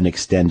an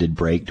extended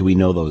break? Do we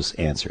know those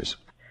answers?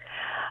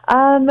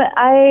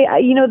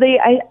 I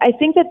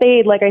think that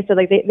they, like I said,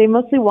 they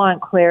mostly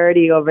want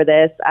clarity over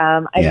this.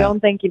 I don't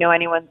think,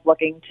 anyone's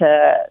looking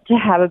to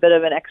have a bit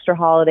of an extra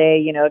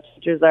holiday.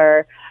 Teachers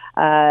are,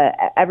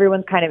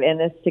 everyone's kind of in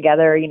this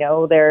together.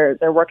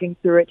 They're working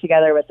through it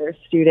together with their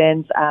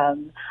students.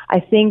 I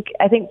think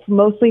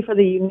mostly for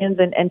the unions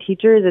and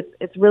teachers,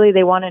 it's really,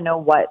 they want to know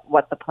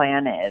what the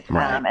plan is.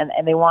 Right.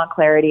 And they want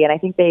clarity. And I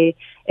think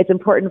it's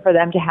important for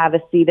them to have a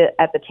seat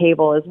at the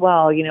table as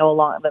well.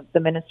 Along the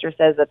minister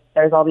says that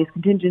there's all these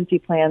contingency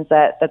plans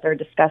that they're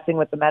discussing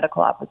with the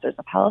medical officers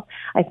of health.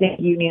 I think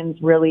unions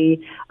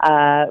really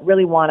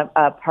want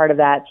a part of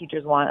that.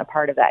 Teachers want a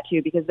part of that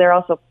too, because they're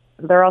also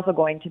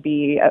going to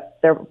be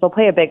they'll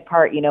play a big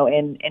part,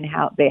 in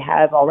how they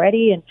have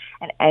already,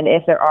 and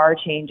if there are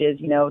changes,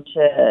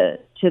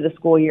 to the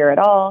school year at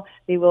all,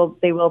 they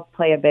will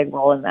play a big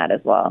role in that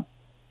as well.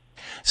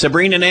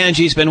 Sabrina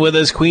Nanji's been with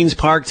us, Queen's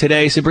Park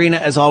today. Sabrina,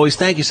 as always,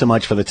 thank you so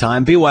much for the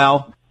time. Be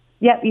well.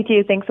 Yep, you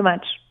too. Thanks so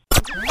much.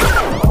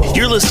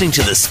 You're listening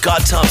to the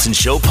Scott Thompson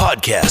Show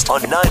podcast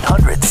on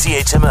 900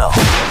 CHML.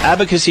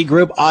 Advocacy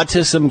group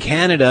Autism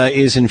Canada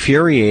is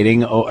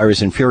infuriated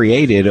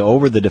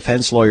over the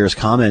defense lawyer's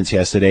comments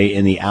yesterday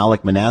in the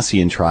Alec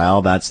Manassian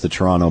trial. That's the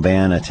Toronto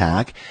ban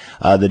attack.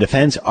 The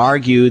defense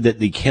argued that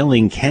the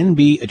killing can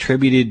be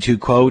attributed to,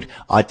 quote,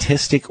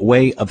 autistic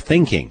way of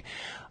thinking.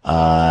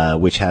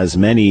 Which has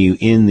many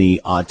in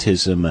the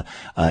autism,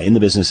 in the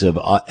business of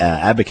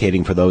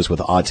advocating for those with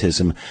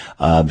autism,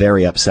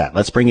 very upset.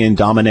 Let's bring in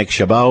Dominic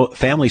Chabot,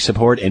 Family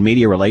Support and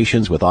Media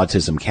Relations with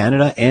Autism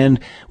Canada, and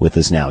with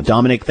us now.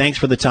 Dominic, thanks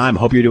for the time.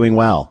 Hope you're doing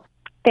well.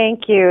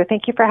 Thank you.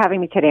 Thank you for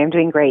having me today. I'm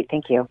doing great.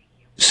 Thank you.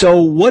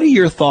 So what are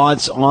your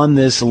thoughts on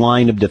this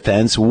line of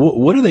defense?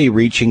 What are they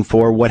reaching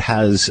for? What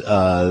has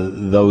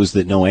those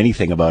that know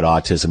anything about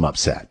autism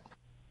upset?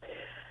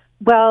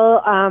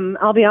 Well,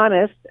 I'll be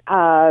honest.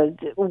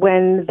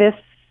 When this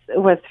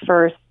was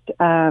first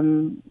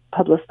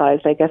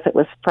publicized, I guess it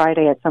was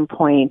Friday at some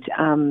point,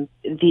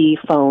 the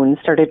phone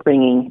started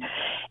ringing,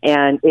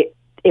 and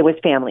it was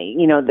family.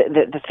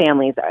 The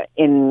families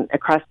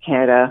across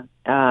Canada,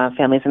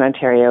 families in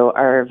Ontario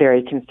are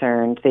very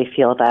concerned. They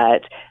feel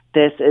that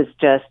this is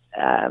just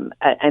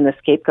an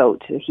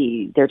scapegoat.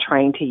 They're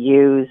trying to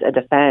use a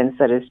defense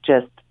that is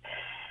just.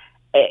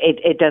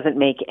 It doesn't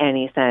make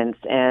any sense,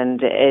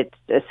 and it's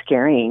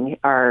scaring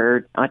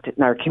our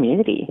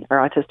community,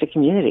 our autistic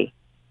community.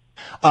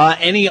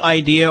 Any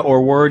idea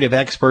or word of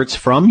experts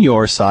from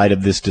your side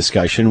of this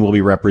discussion will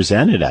be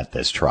represented at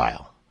this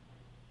trial?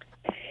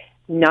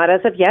 Not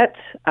as of yet.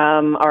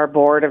 Our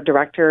board of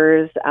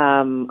directors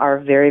are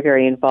very,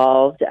 very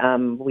involved.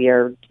 We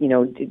are,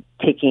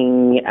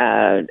 taking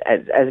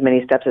as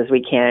many steps as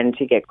we can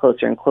to get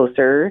closer and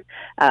closer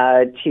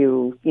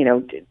to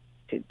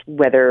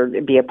whether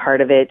be a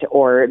part of it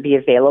or be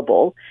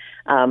available.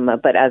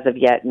 But as of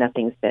yet,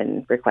 nothing's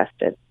been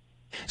requested.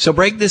 So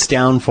break this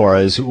down for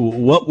us.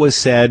 What was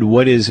said?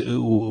 What is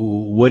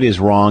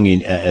wrong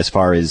as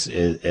far as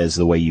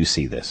the way you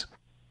see this?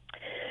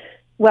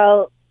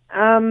 Well,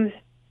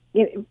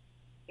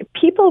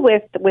 people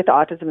with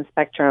autism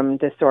spectrum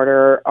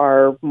disorder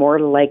are more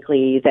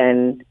likely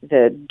than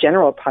the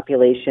general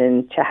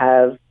population to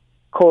have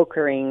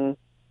co-occurring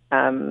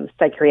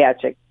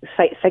psychiatric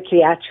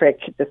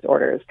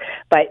disorders,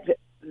 but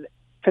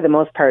for the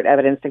most part,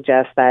 evidence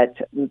suggests that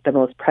the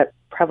most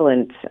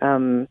prevalent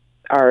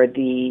are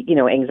the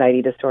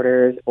anxiety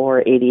disorders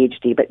or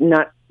ADHD, but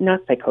not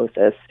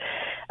psychosis.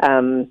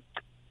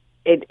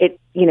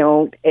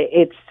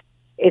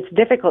 It's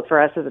difficult for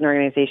us as an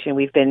organization.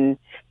 We've been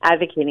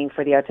advocating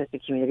for the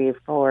autistic community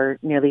for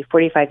nearly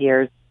 45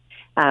 years.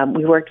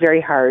 We worked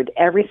very hard.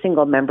 Every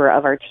single member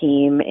of our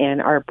team and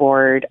our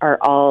board are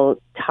all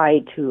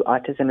tied to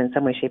autism in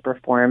some way, shape, or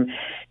form.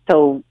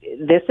 So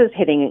this is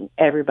hitting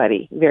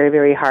everybody very,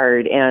 very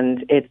hard,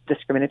 and it's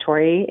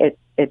discriminatory.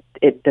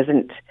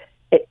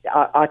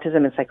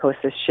 Autism and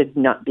psychosis should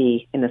not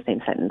be in the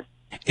same sentence.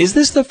 Is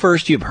this the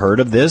first you've heard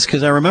of this?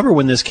 Because I remember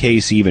when this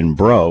case even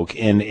broke,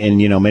 and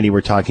many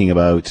were talking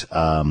about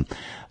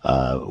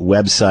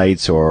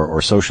websites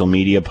or social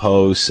media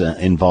posts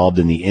involved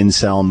in the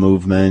incel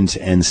movement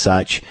and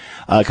such.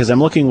 Because I'm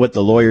looking what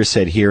the lawyer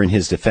said here in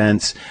his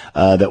defense,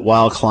 that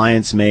while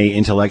clients may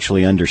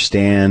intellectually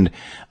understand,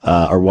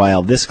 or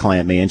while this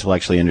client may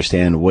intellectually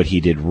understand what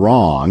he did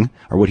wrong,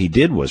 or what he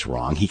did was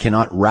wrong, he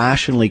cannot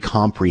rationally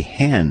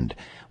comprehend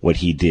what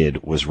he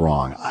did was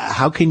wrong.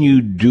 How can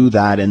you do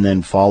that and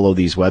then follow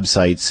these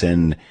websites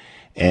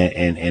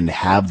and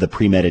have the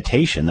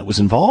premeditation that was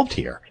involved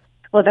here?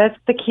 Well, that's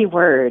the key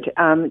word.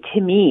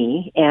 To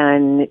me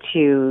and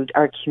to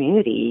our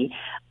community,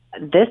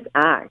 this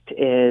act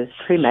is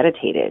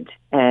premeditated,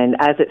 and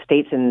as it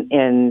states in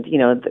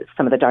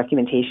some of the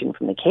documentation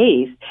from the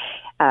case,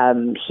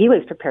 he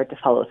was prepared to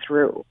follow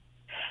through.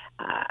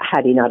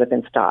 Had he not have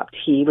been stopped,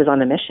 he was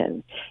on a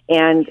mission.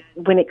 And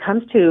when it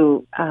comes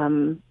to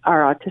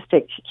our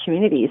autistic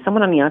community,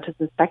 someone on the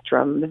autism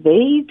spectrum,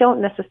 they don't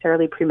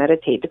necessarily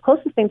premeditate. The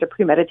closest thing to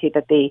premeditate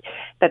that they,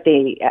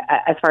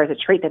 as far as a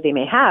trait that they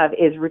may have,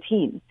 is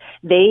routine.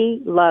 They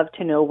love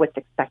to know what's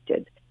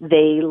expected.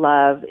 They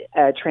love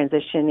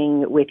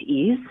transitioning with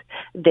ease.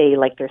 They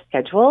like their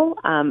schedule.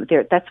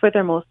 That's where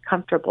they're most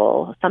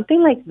comfortable.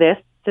 Something like this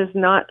does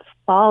not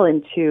fall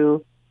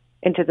into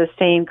the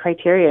same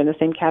criteria, in the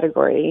same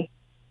category.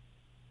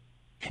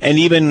 And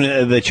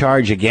even the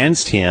charge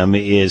against him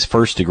is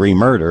first-degree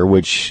murder,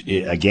 which,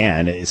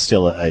 again, is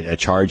still a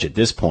charge at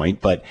this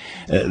point. But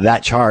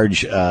that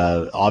charge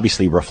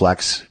obviously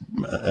reflects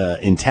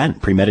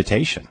intent,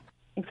 premeditation.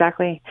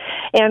 Exactly.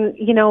 And,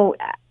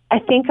 I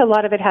think a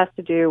lot of it has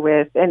to do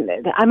with,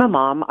 and I'm a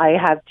mom. I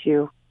have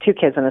two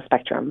kids on the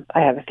spectrum.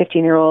 I have a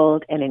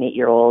 15-year-old and an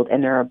 8-year-old,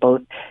 and they're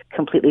both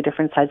completely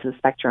different sides of the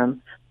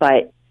spectrum.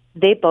 But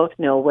they both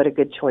know what a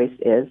good choice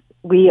is.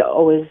 We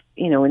always,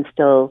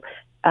 instill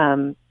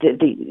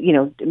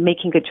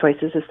making good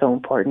choices is so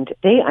important.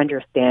 They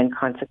understand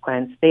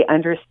consequence. They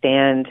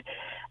understand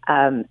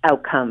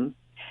outcome.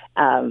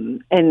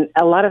 And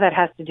a lot of that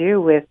has to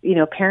do with,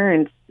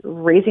 parents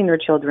raising their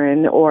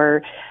children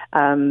or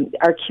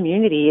our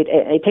community.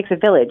 It takes a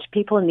village.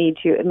 People need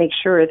to make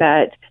sure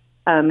that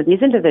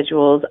these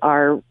individuals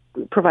are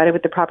provided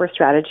with the proper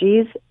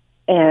strategies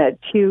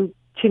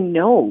to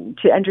know,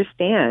 to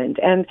understand.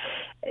 And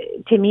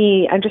to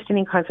me,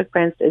 understanding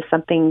consequence is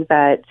something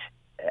that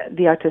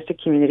the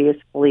autistic community is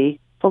fully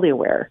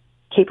aware,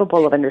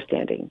 capable of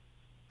understanding.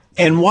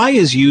 And why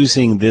is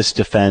using this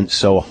defense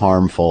so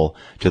harmful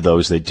to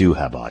those that do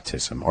have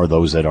autism or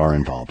those that are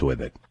involved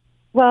with it?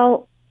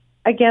 Well,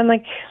 again,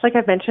 like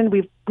I've mentioned,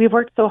 we've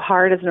worked so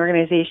hard as an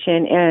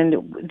organization,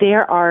 and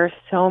there are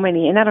so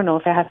many, and I don't know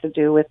if it has to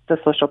do with the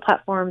social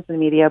platforms and the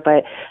media,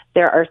 but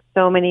there are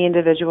so many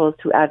individuals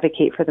who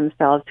advocate for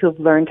themselves, who have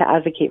learned to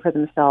advocate for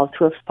themselves,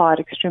 who have fought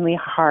extremely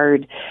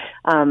hard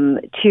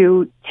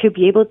to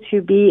be able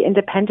to be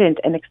independent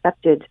and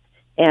accepted.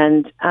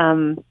 And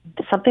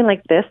something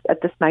like this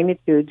at this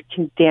magnitude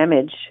can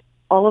damage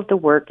all of the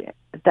work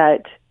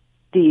that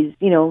these,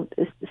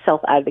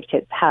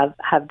 self-advocates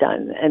have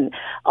done, and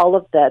all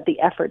of the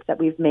efforts that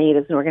we've made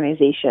as an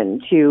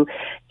organization to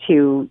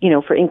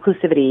for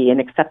inclusivity and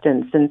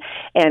acceptance. And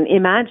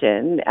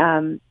imagine,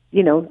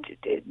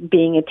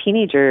 being a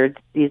teenager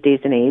these days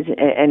and age,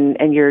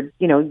 and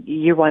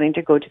you're wanting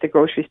to go to the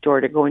grocery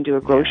store to go and do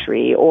a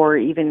grocery, or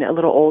even a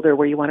little older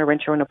where you want to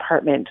rent your own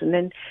apartment, and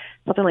then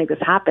something like this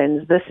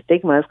happens. This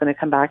stigma is going to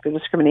come back. The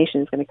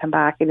discrimination is going to come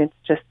back, and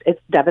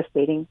it's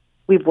devastating.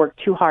 We've worked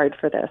too hard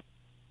for this.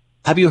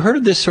 Have you heard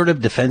of this sort of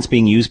defense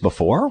being used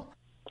before?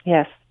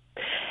 Yes.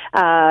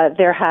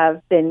 There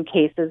have been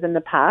cases in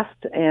the past,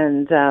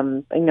 and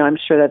I'm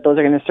sure that those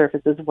are going to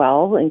surface as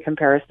well in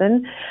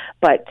comparison.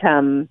 But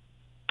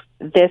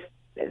this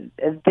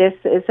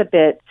is a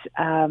bit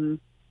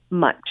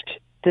much.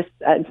 This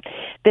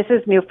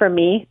is new for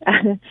me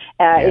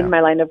in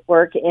my line of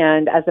work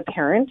and as a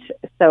parent,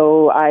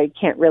 so I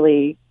can't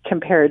really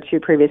compare it to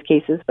previous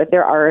cases. But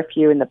there are a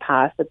few in the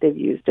past that they've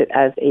used it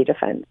as a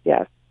defense.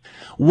 Yes.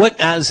 What,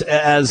 as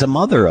a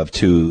mother of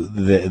two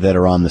that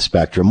are on the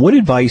spectrum, what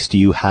advice do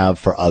you have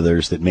for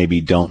others that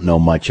maybe don't know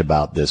much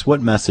about this?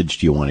 What message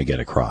do you want to get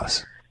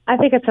across? I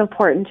think it's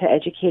important to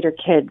educate our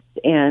kids,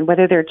 and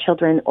whether they're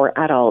children or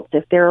adults,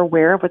 if they're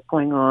aware of what's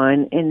going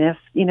on, and if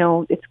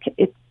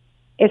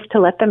it's to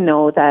let them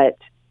know that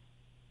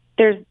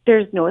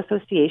there's no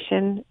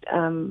association,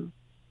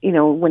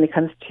 when it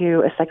comes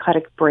to a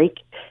psychotic break,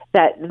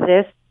 that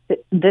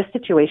this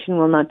situation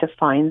will not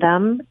define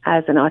them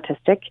as an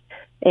autistic,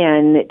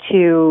 and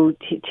to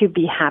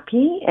be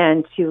happy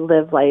and to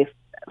live life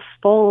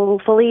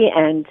fully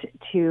and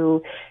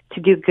to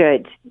do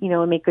good,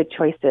 and make good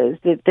choices.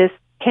 That this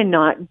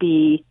cannot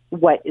be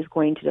what is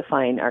going to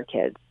define our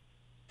kids.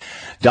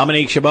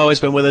 Dominique Chabot has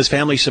been with us,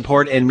 Family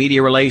Support and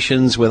Media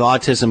Relations with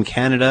Autism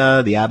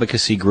Canada. The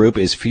advocacy group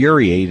is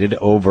furiated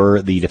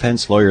over the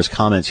defense lawyer's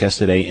comments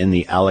yesterday in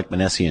the Alec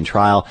Manessian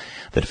trial.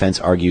 The defense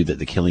argued that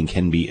the killing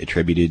can be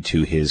attributed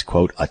to his,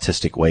 quote,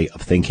 autistic way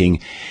of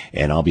thinking.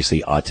 And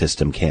obviously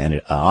Autism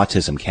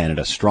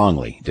Canada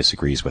strongly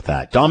disagrees with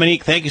that.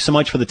 Dominique, thank you so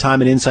much for the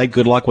time and insight.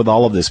 Good luck with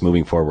all of this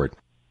moving forward.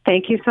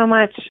 Thank you so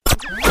much.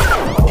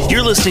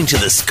 You're listening to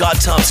the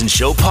Scott Thompson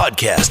Show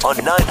podcast on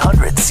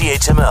 900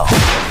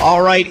 CHML.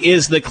 All right,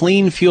 is the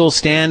clean fuel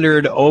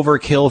standard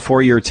overkill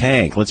for your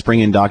tank? Let's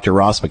bring in Dr.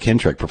 Ross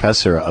McKintrick,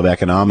 professor of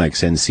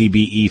economics and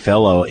CBE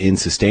fellow in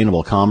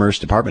sustainable commerce,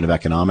 Department of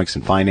Economics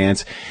and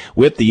Finance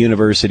with the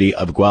University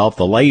of Guelph.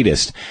 The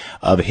latest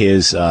of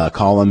his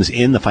columns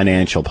in the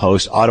Financial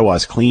Post: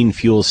 Ottawa's clean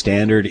fuel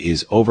standard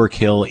is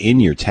overkill in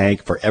your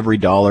tank. For every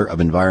dollar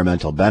of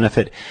environmental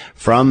benefit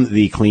from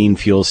the clean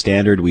fuel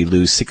standard, we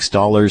lose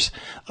 $6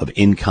 of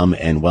income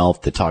and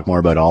wealth. To talk more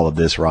about all of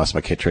this, Ross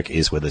McKittrick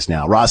is with us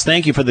now. Ross,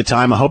 thank you for the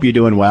time. I hope you're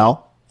doing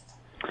well.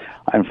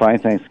 I'm fine,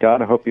 thanks,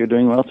 Scott. I hope you're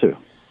doing well, too.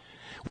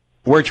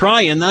 We're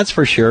trying, that's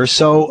for sure.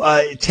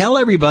 So tell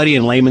everybody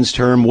in layman's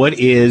term, what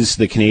is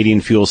the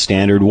Canadian Fuel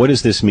Standard? What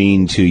does this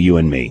mean to you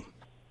and me?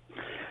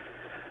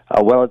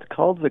 Well, it's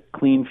called the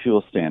Clean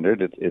Fuel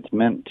Standard. It's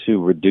meant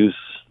to reduce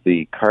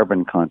the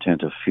carbon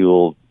content of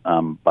fuel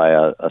by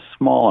a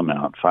small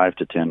amount, 5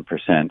 to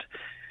 10%.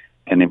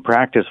 And in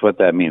practice, what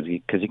that means,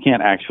 because you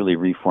can't actually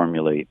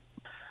reformulate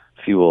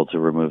fuel to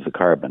remove the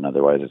carbon,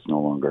 otherwise it's no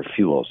longer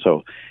fuel.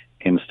 So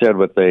instead,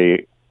 what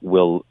they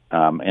will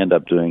end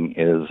up doing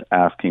is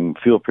asking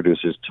fuel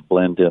producers to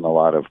blend in a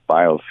lot of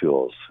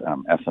biofuels,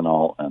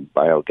 ethanol and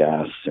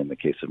biogas, in the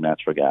case of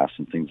natural gas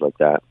and things like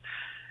that,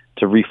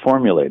 to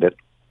reformulate it.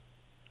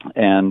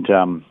 And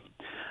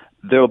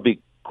there will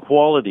be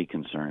quality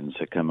concerns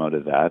that come out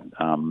of that.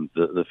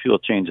 The fuel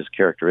changes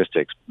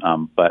characteristics,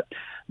 but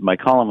my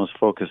column was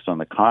focused on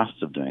the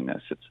costs of doing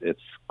this.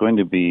 It's going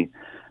to be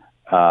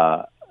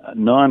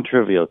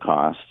non-trivial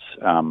costs.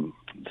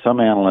 Some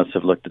analysts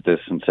have looked at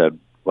this and said,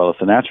 well, if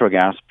the natural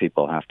gas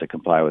people have to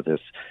comply with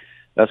this,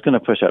 that's going to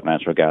push up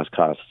natural gas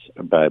costs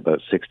by about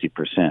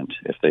 60%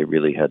 if they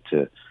really had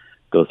to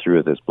go through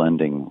with this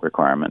blending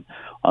requirement.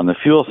 On the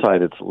fuel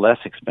side, it's less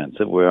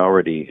expensive. We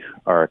already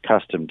are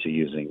accustomed to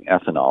using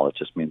ethanol. It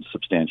just means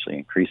substantially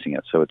increasing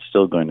it. So it's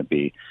still going to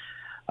be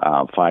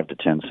 5 to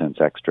 10 cents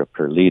extra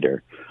per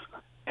liter.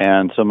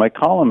 And so my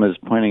column is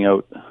pointing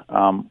out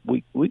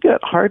we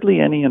get hardly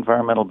any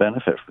environmental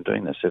benefit from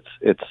doing this.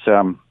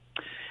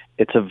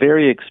 It's a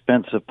very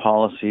expensive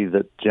policy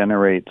that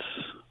generates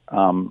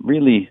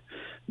really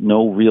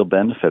no real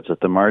benefits at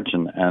the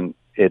margin, and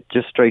it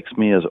just strikes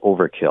me as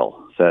overkill.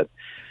 That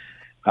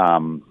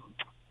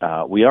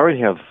we already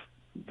have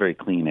very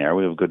clean air,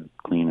 we have a good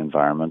clean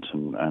environment,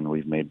 and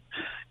we've made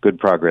good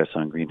progress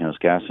on greenhouse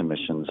gas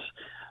emissions.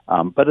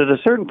 But at a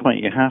certain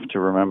point, you have to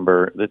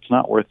remember that it's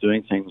not worth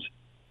doing things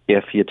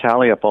if you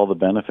tally up all the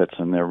benefits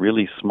and they're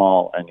really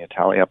small, and you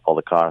tally up all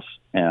the costs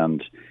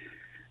and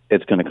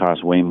it's going to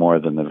cost way more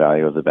than the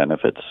value of the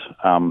benefits.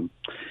 Then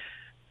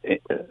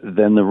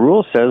the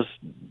rule says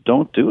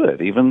don't do it,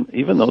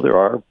 even though there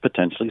are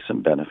potentially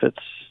some benefits.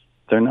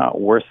 They're not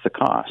worth the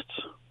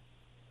costs.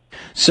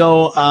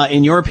 So,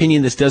 in your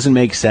opinion, this doesn't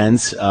make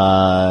sense.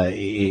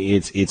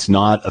 It's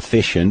not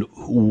efficient.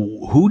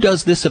 Who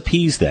does this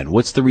appease then?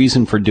 What's the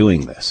reason for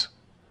doing this?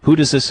 Who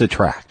does this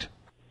attract?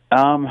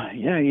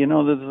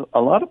 There's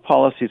a lot of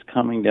policies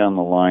coming down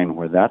the line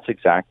where that's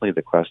exactly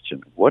the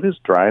question. What is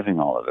driving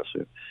all of this?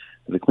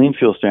 The Clean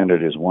Fuel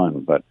Standard is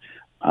one, but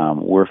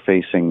we're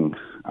facing,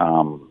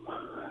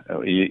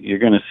 you're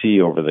going to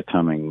see over the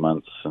coming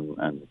months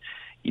and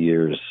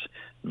years,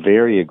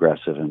 very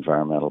aggressive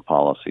environmental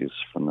policies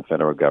from the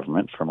federal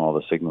government, from all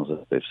the signals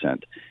that they've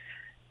sent.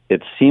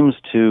 It seems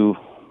to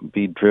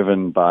be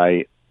driven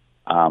by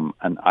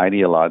an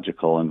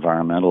ideological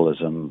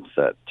environmentalism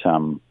that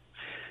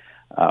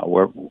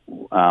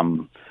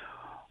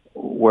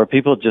where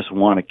people just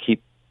want to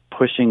keep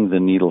pushing the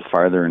needle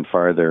farther and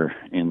farther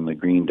in the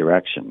green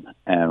direction.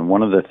 And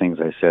one of the things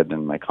I said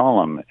in my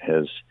column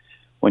is,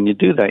 when you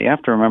do that, you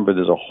have to remember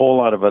there's a whole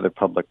lot of other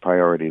public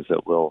priorities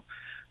that will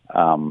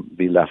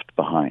be left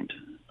behind.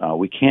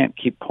 We can't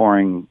keep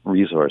pouring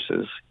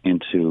resources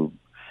into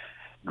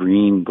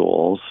green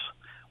goals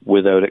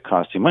without it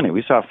costing money.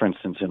 We saw, for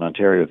instance, in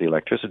Ontario, the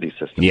electricity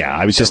system. Yeah,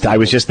 I was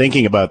just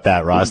thinking about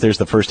that, Ross. There's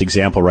the first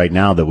example right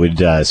now that would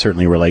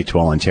certainly relate to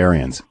all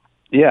Ontarians.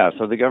 Yeah,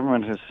 so the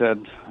government has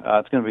said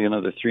it's going to be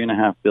another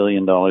 $3.5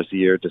 billion a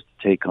year just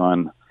to take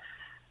on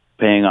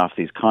paying off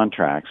these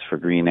contracts for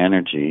green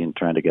energy and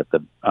trying to get the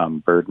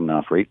burden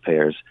off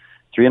ratepayers.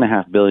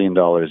 $3.5 billion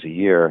a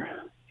year.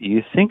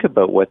 You think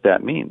about what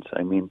that means.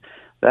 I mean,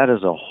 that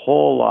is a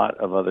whole lot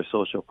of other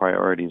social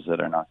priorities that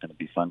are not going to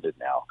be funded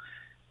now.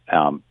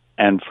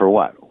 And for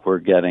what? We're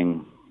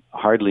getting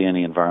hardly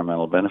any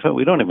environmental benefit.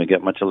 We don't even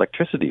get much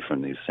electricity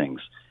from these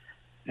things.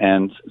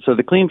 And so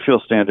the Clean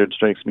Fuel Standard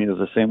strikes me as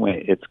the same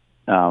way. It's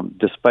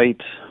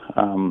despite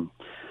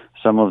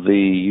some of the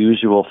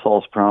usual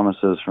false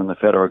promises from the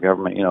federal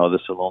government,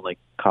 this will only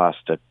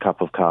cost a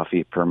cup of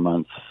coffee per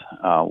month.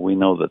 We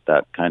know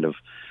that kind of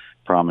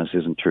promise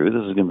isn't true.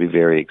 This is going to be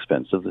very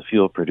expensive. The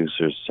fuel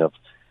producers have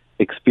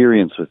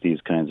experience with these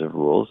kinds of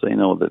rules. They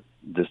know that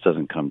this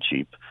doesn't come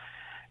cheap.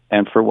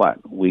 And for what?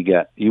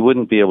 You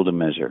wouldn't be able to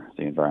measure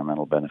the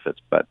environmental benefits,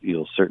 but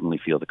you'll certainly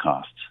feel the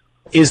costs.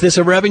 Is this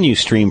a revenue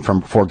stream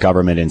for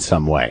government in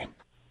some way?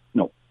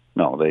 No,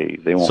 they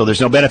won't. So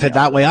there's no benefit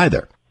that way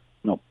either?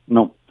 No.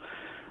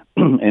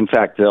 In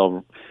fact,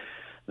 the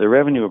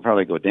revenue will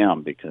probably go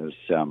down because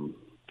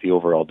the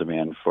overall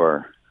demand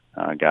for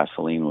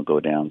gasoline will go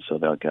down, so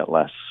they'll get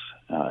less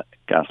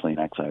gasoline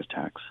excise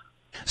tax.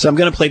 So I'm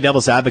going to play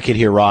devil's advocate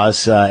here,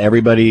 Ross.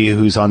 Everybody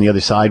who's on the other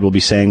side will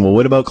be saying, well,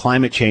 what about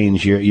climate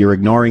change? You're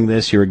ignoring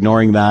this, you're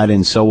ignoring that,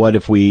 and so what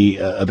if we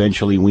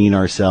eventually wean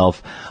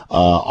ourselves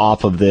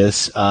off of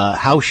this?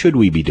 How should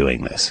we be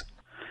doing this?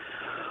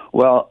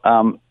 Well,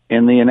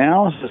 In the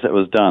analysis that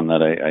was done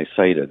that I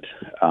cited,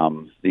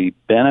 the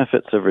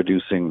benefits of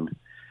reducing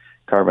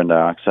carbon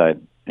dioxide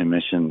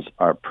emissions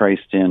are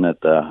priced in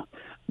at the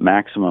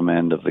maximum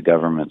end of the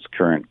government's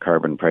current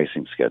carbon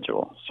pricing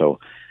schedule.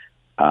 So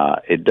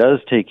it does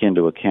take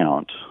into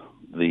account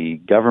the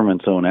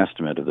government's own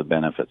estimate of the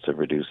benefits of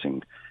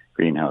reducing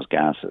greenhouse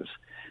gases.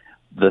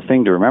 The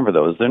thing to remember,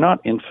 though, is they're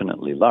not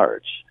infinitely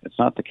large. It's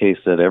not the case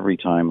that every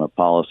time a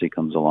policy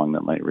comes along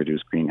that might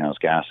reduce greenhouse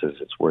gases,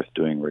 it's worth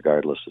doing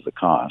regardless of the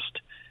cost.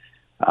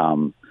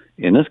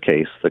 In this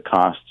case, the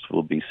costs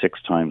will be 6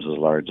 times as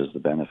large as the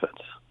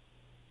benefits.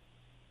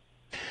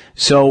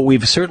 So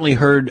we've certainly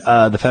heard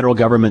the federal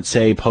government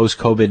say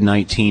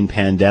post-COVID-19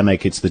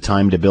 pandemic, it's the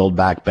time to build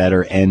back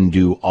better and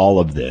do all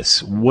of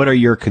this. What are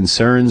your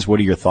concerns? What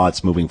are your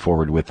thoughts moving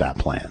forward with that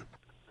plan?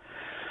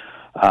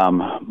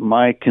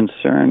 My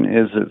concern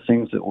is that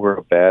things that were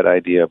a bad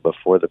idea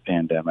before the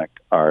pandemic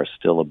are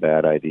still a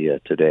bad idea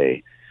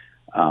today.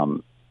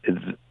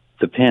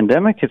 The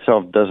pandemic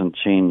itself doesn't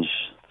change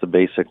the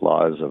basic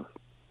laws of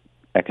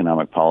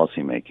economic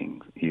policy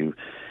making. You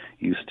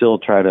still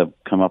try to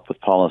come up with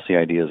policy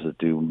ideas that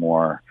do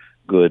more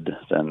good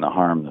than the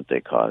harm that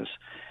they cause.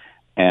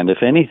 And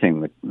if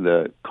anything,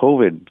 the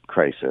COVID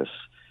crisis,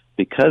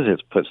 because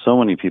it's put so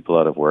many people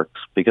out of work,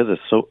 because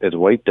it's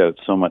wiped out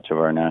so much of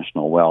our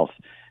national wealth,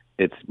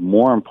 it's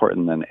more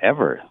important than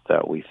ever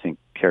that we think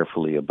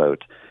carefully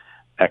about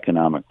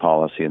economic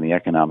policy and the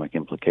economic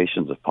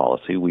implications of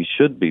policy. We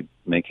should be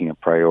making a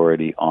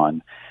priority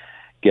on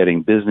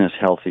getting business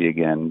healthy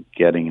again,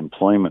 getting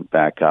employment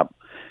back up,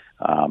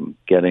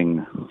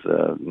 getting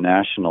the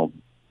national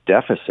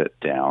deficit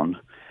down.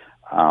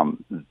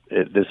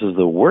 This is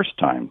the worst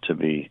time to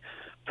be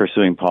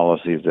pursuing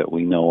policies that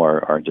we know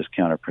are just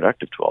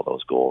counterproductive to all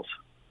those goals.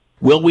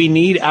 Will we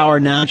need our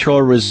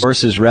natural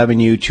resources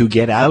revenue to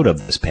get out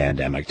of this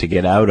pandemic, to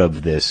get out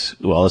of this,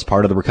 well, as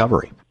part of the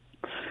recovery?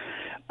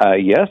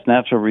 Yes,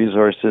 natural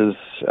resources,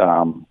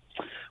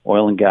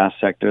 oil and gas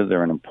sector,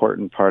 they're an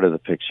important part of the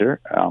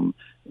picture.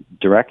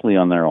 Directly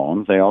on their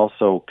own, they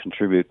also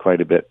contribute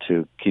quite a bit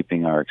to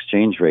keeping our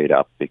exchange rate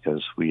up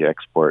because we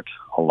export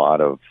a lot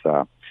of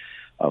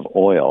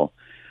oil.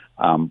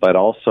 But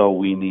also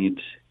we need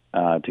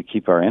to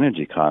keep our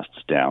energy costs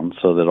down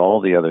so that all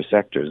the other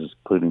sectors,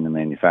 including the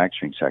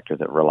manufacturing sector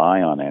that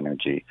rely on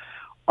energy,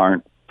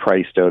 aren't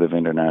priced out of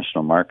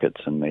international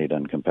markets and made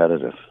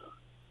uncompetitive.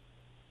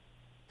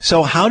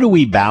 So how do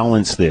we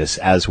balance this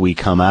as we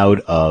come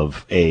out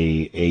of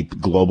a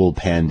global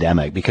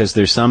pandemic? Because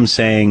there's some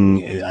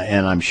saying,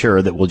 and I'm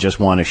sure that we'll just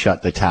want to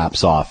shut the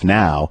taps off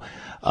now.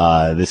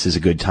 This is a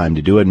good time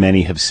to do it.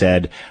 Many have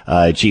said,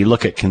 gee,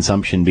 look at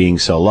consumption being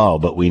so low,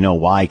 but we know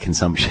why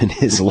consumption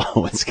is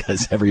low. It's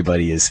because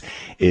everybody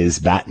is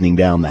battening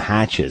down the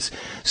hatches.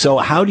 So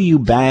how do you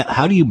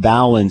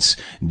balance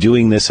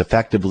doing this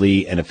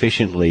effectively and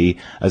efficiently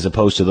as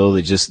opposed to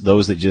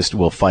those that just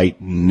will fight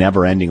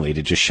never endingly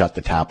to just shut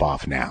the tap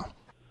off now?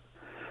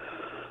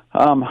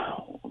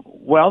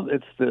 Well,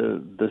 it's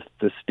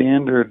the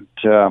standard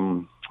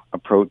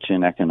approach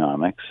in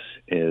economics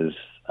is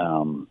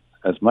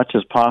as much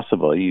as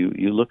possible,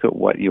 you look at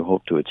what you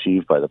hope to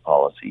achieve by the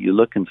policy. You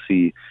look and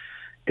see,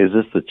 is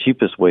this the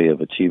cheapest way of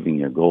achieving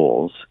your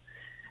goals?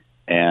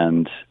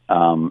 And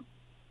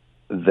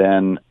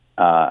then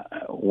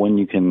when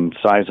you can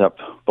size up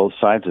both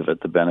sides of it,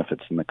 the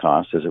benefits and the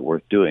costs, is it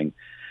worth doing?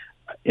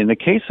 In the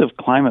case of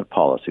climate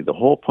policy, the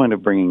whole point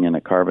of bringing in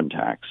a carbon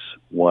tax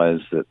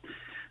was that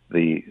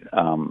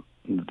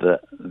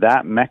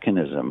that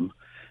mechanism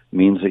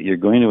means that you're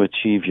going to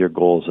achieve your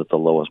goals at the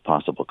lowest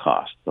possible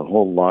cost. The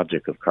whole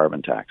logic of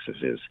carbon taxes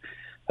is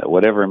that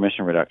whatever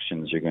emission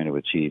reductions you're going to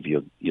achieve,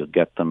 you'll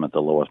get them at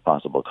the lowest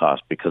possible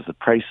cost because the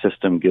price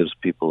system gives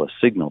people a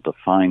signal to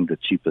find the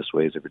cheapest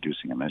ways of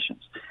reducing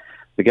emissions.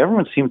 The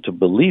government seemed to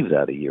believe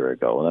that a year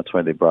ago. That's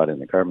why they brought in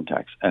the carbon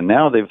tax. And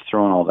now they've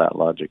thrown all that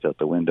logic out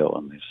the window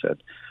and they've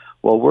said,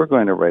 well, we're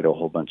going to write a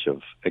whole bunch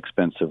of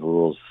expensive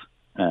rules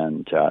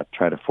and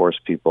try to force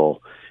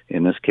people,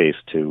 in this case,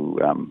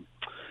 to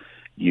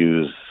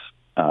use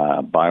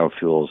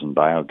biofuels and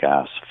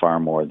biogas far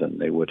more than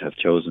they would have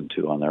chosen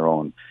to on their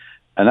own.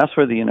 And that's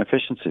where the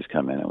inefficiencies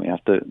come in. And we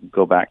have to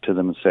go back to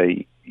them and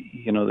say,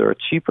 there are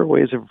cheaper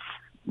ways of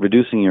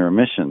reducing your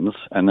emissions.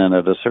 And then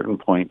at a certain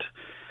point,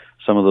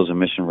 some of those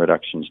emission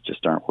reductions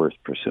just aren't worth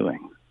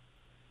pursuing.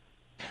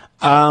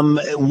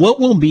 What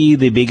will be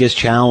the biggest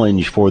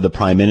challenge for the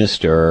Prime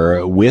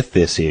Minister with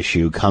this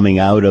issue coming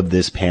out of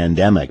this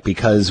pandemic?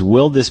 Because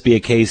will this be a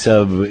case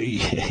of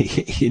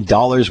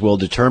dollars will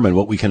determine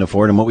what we can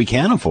afford and what we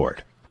can't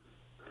afford?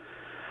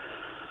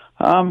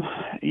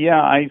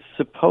 Yeah, I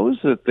suppose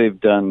that they've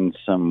done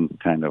some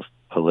kind of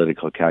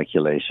political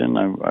calculation.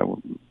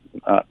 I'm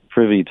not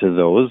privy to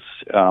those.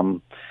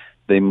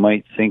 They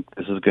might think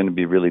this is going to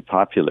be really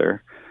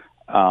popular.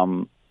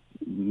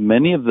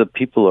 Many of the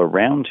people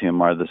around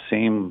him are the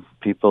same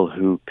people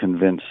who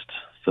convinced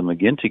the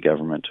McGuinty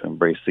government to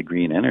embrace the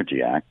Green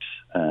Energy Act,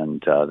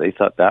 and they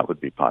thought that would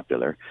be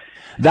popular.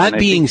 That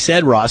being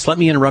said, Ross, let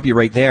me interrupt you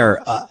right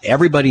there.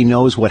 Everybody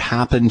knows what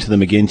happened to the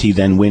McGuinty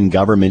then Wynne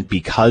government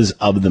because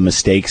of the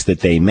mistakes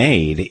that they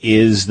made.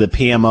 Is the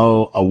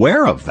PMO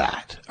aware of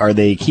that? Are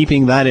they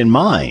keeping that in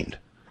mind?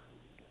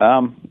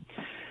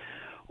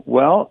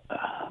 Well,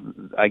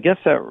 I guess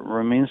that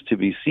remains to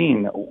be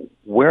seen.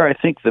 Where I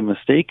think the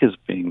mistake is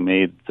being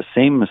made, the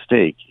same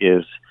mistake,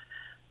 is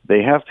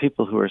they have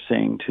people who are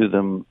saying to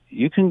them,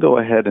 you can go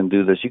ahead and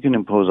do this, you can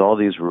impose all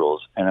these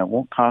rules, and it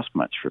won't cost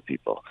much for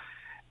people,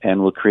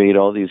 and we'll create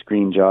all these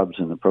green jobs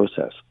in the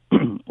process.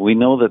 We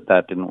know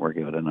that didn't work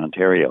out in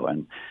Ontario,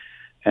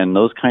 and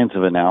those kinds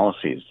of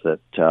analyses that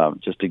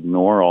just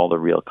ignore all the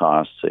real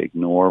costs, they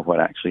ignore what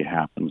actually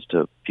happens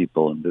to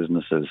people and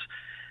businesses,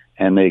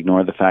 and they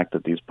ignore the fact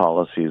that these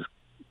policies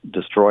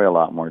destroy a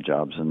lot more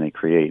jobs than they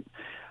create.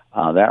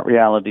 That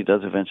reality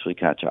does eventually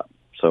catch up.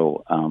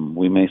 So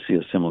we may see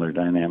a similar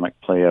dynamic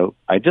play out.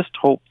 I just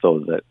hope,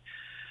 though, that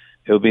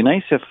it would be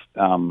nice if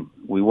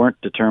we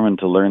weren't determined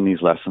to learn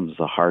these lessons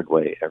the hard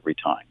way every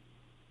time.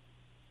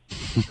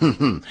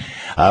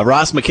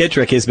 Ross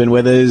McKittrick has been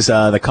with us.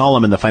 The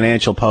column in the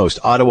Financial Post,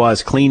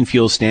 Ottawa's clean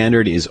fuel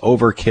standard is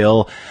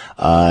overkill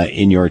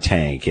in your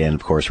tank. And,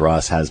 of course,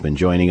 Ross has been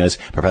joining us,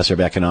 Professor of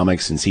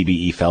Economics and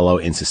CBE Fellow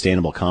in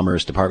Sustainable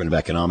Commerce, Department of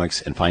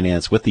Economics and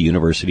Finance with the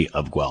University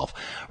of Guelph.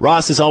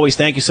 Ross, as always,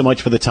 thank you so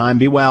much for the time.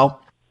 Be well.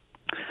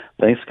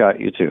 Thanks, Scott.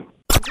 You too.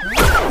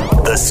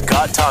 The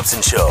Scott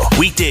Thompson Show,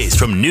 weekdays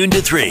from noon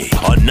to 3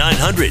 on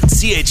 900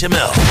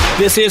 CHML.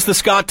 This is the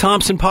Scott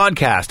Thompson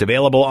Podcast,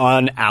 available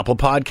on Apple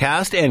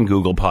Podcast and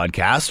Google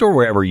Podcast or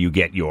wherever you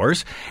get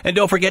yours. And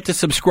don't forget to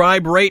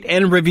subscribe, rate,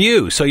 and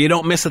review so you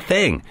don't miss a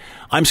thing.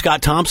 I'm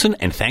Scott Thompson,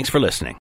 and thanks for listening.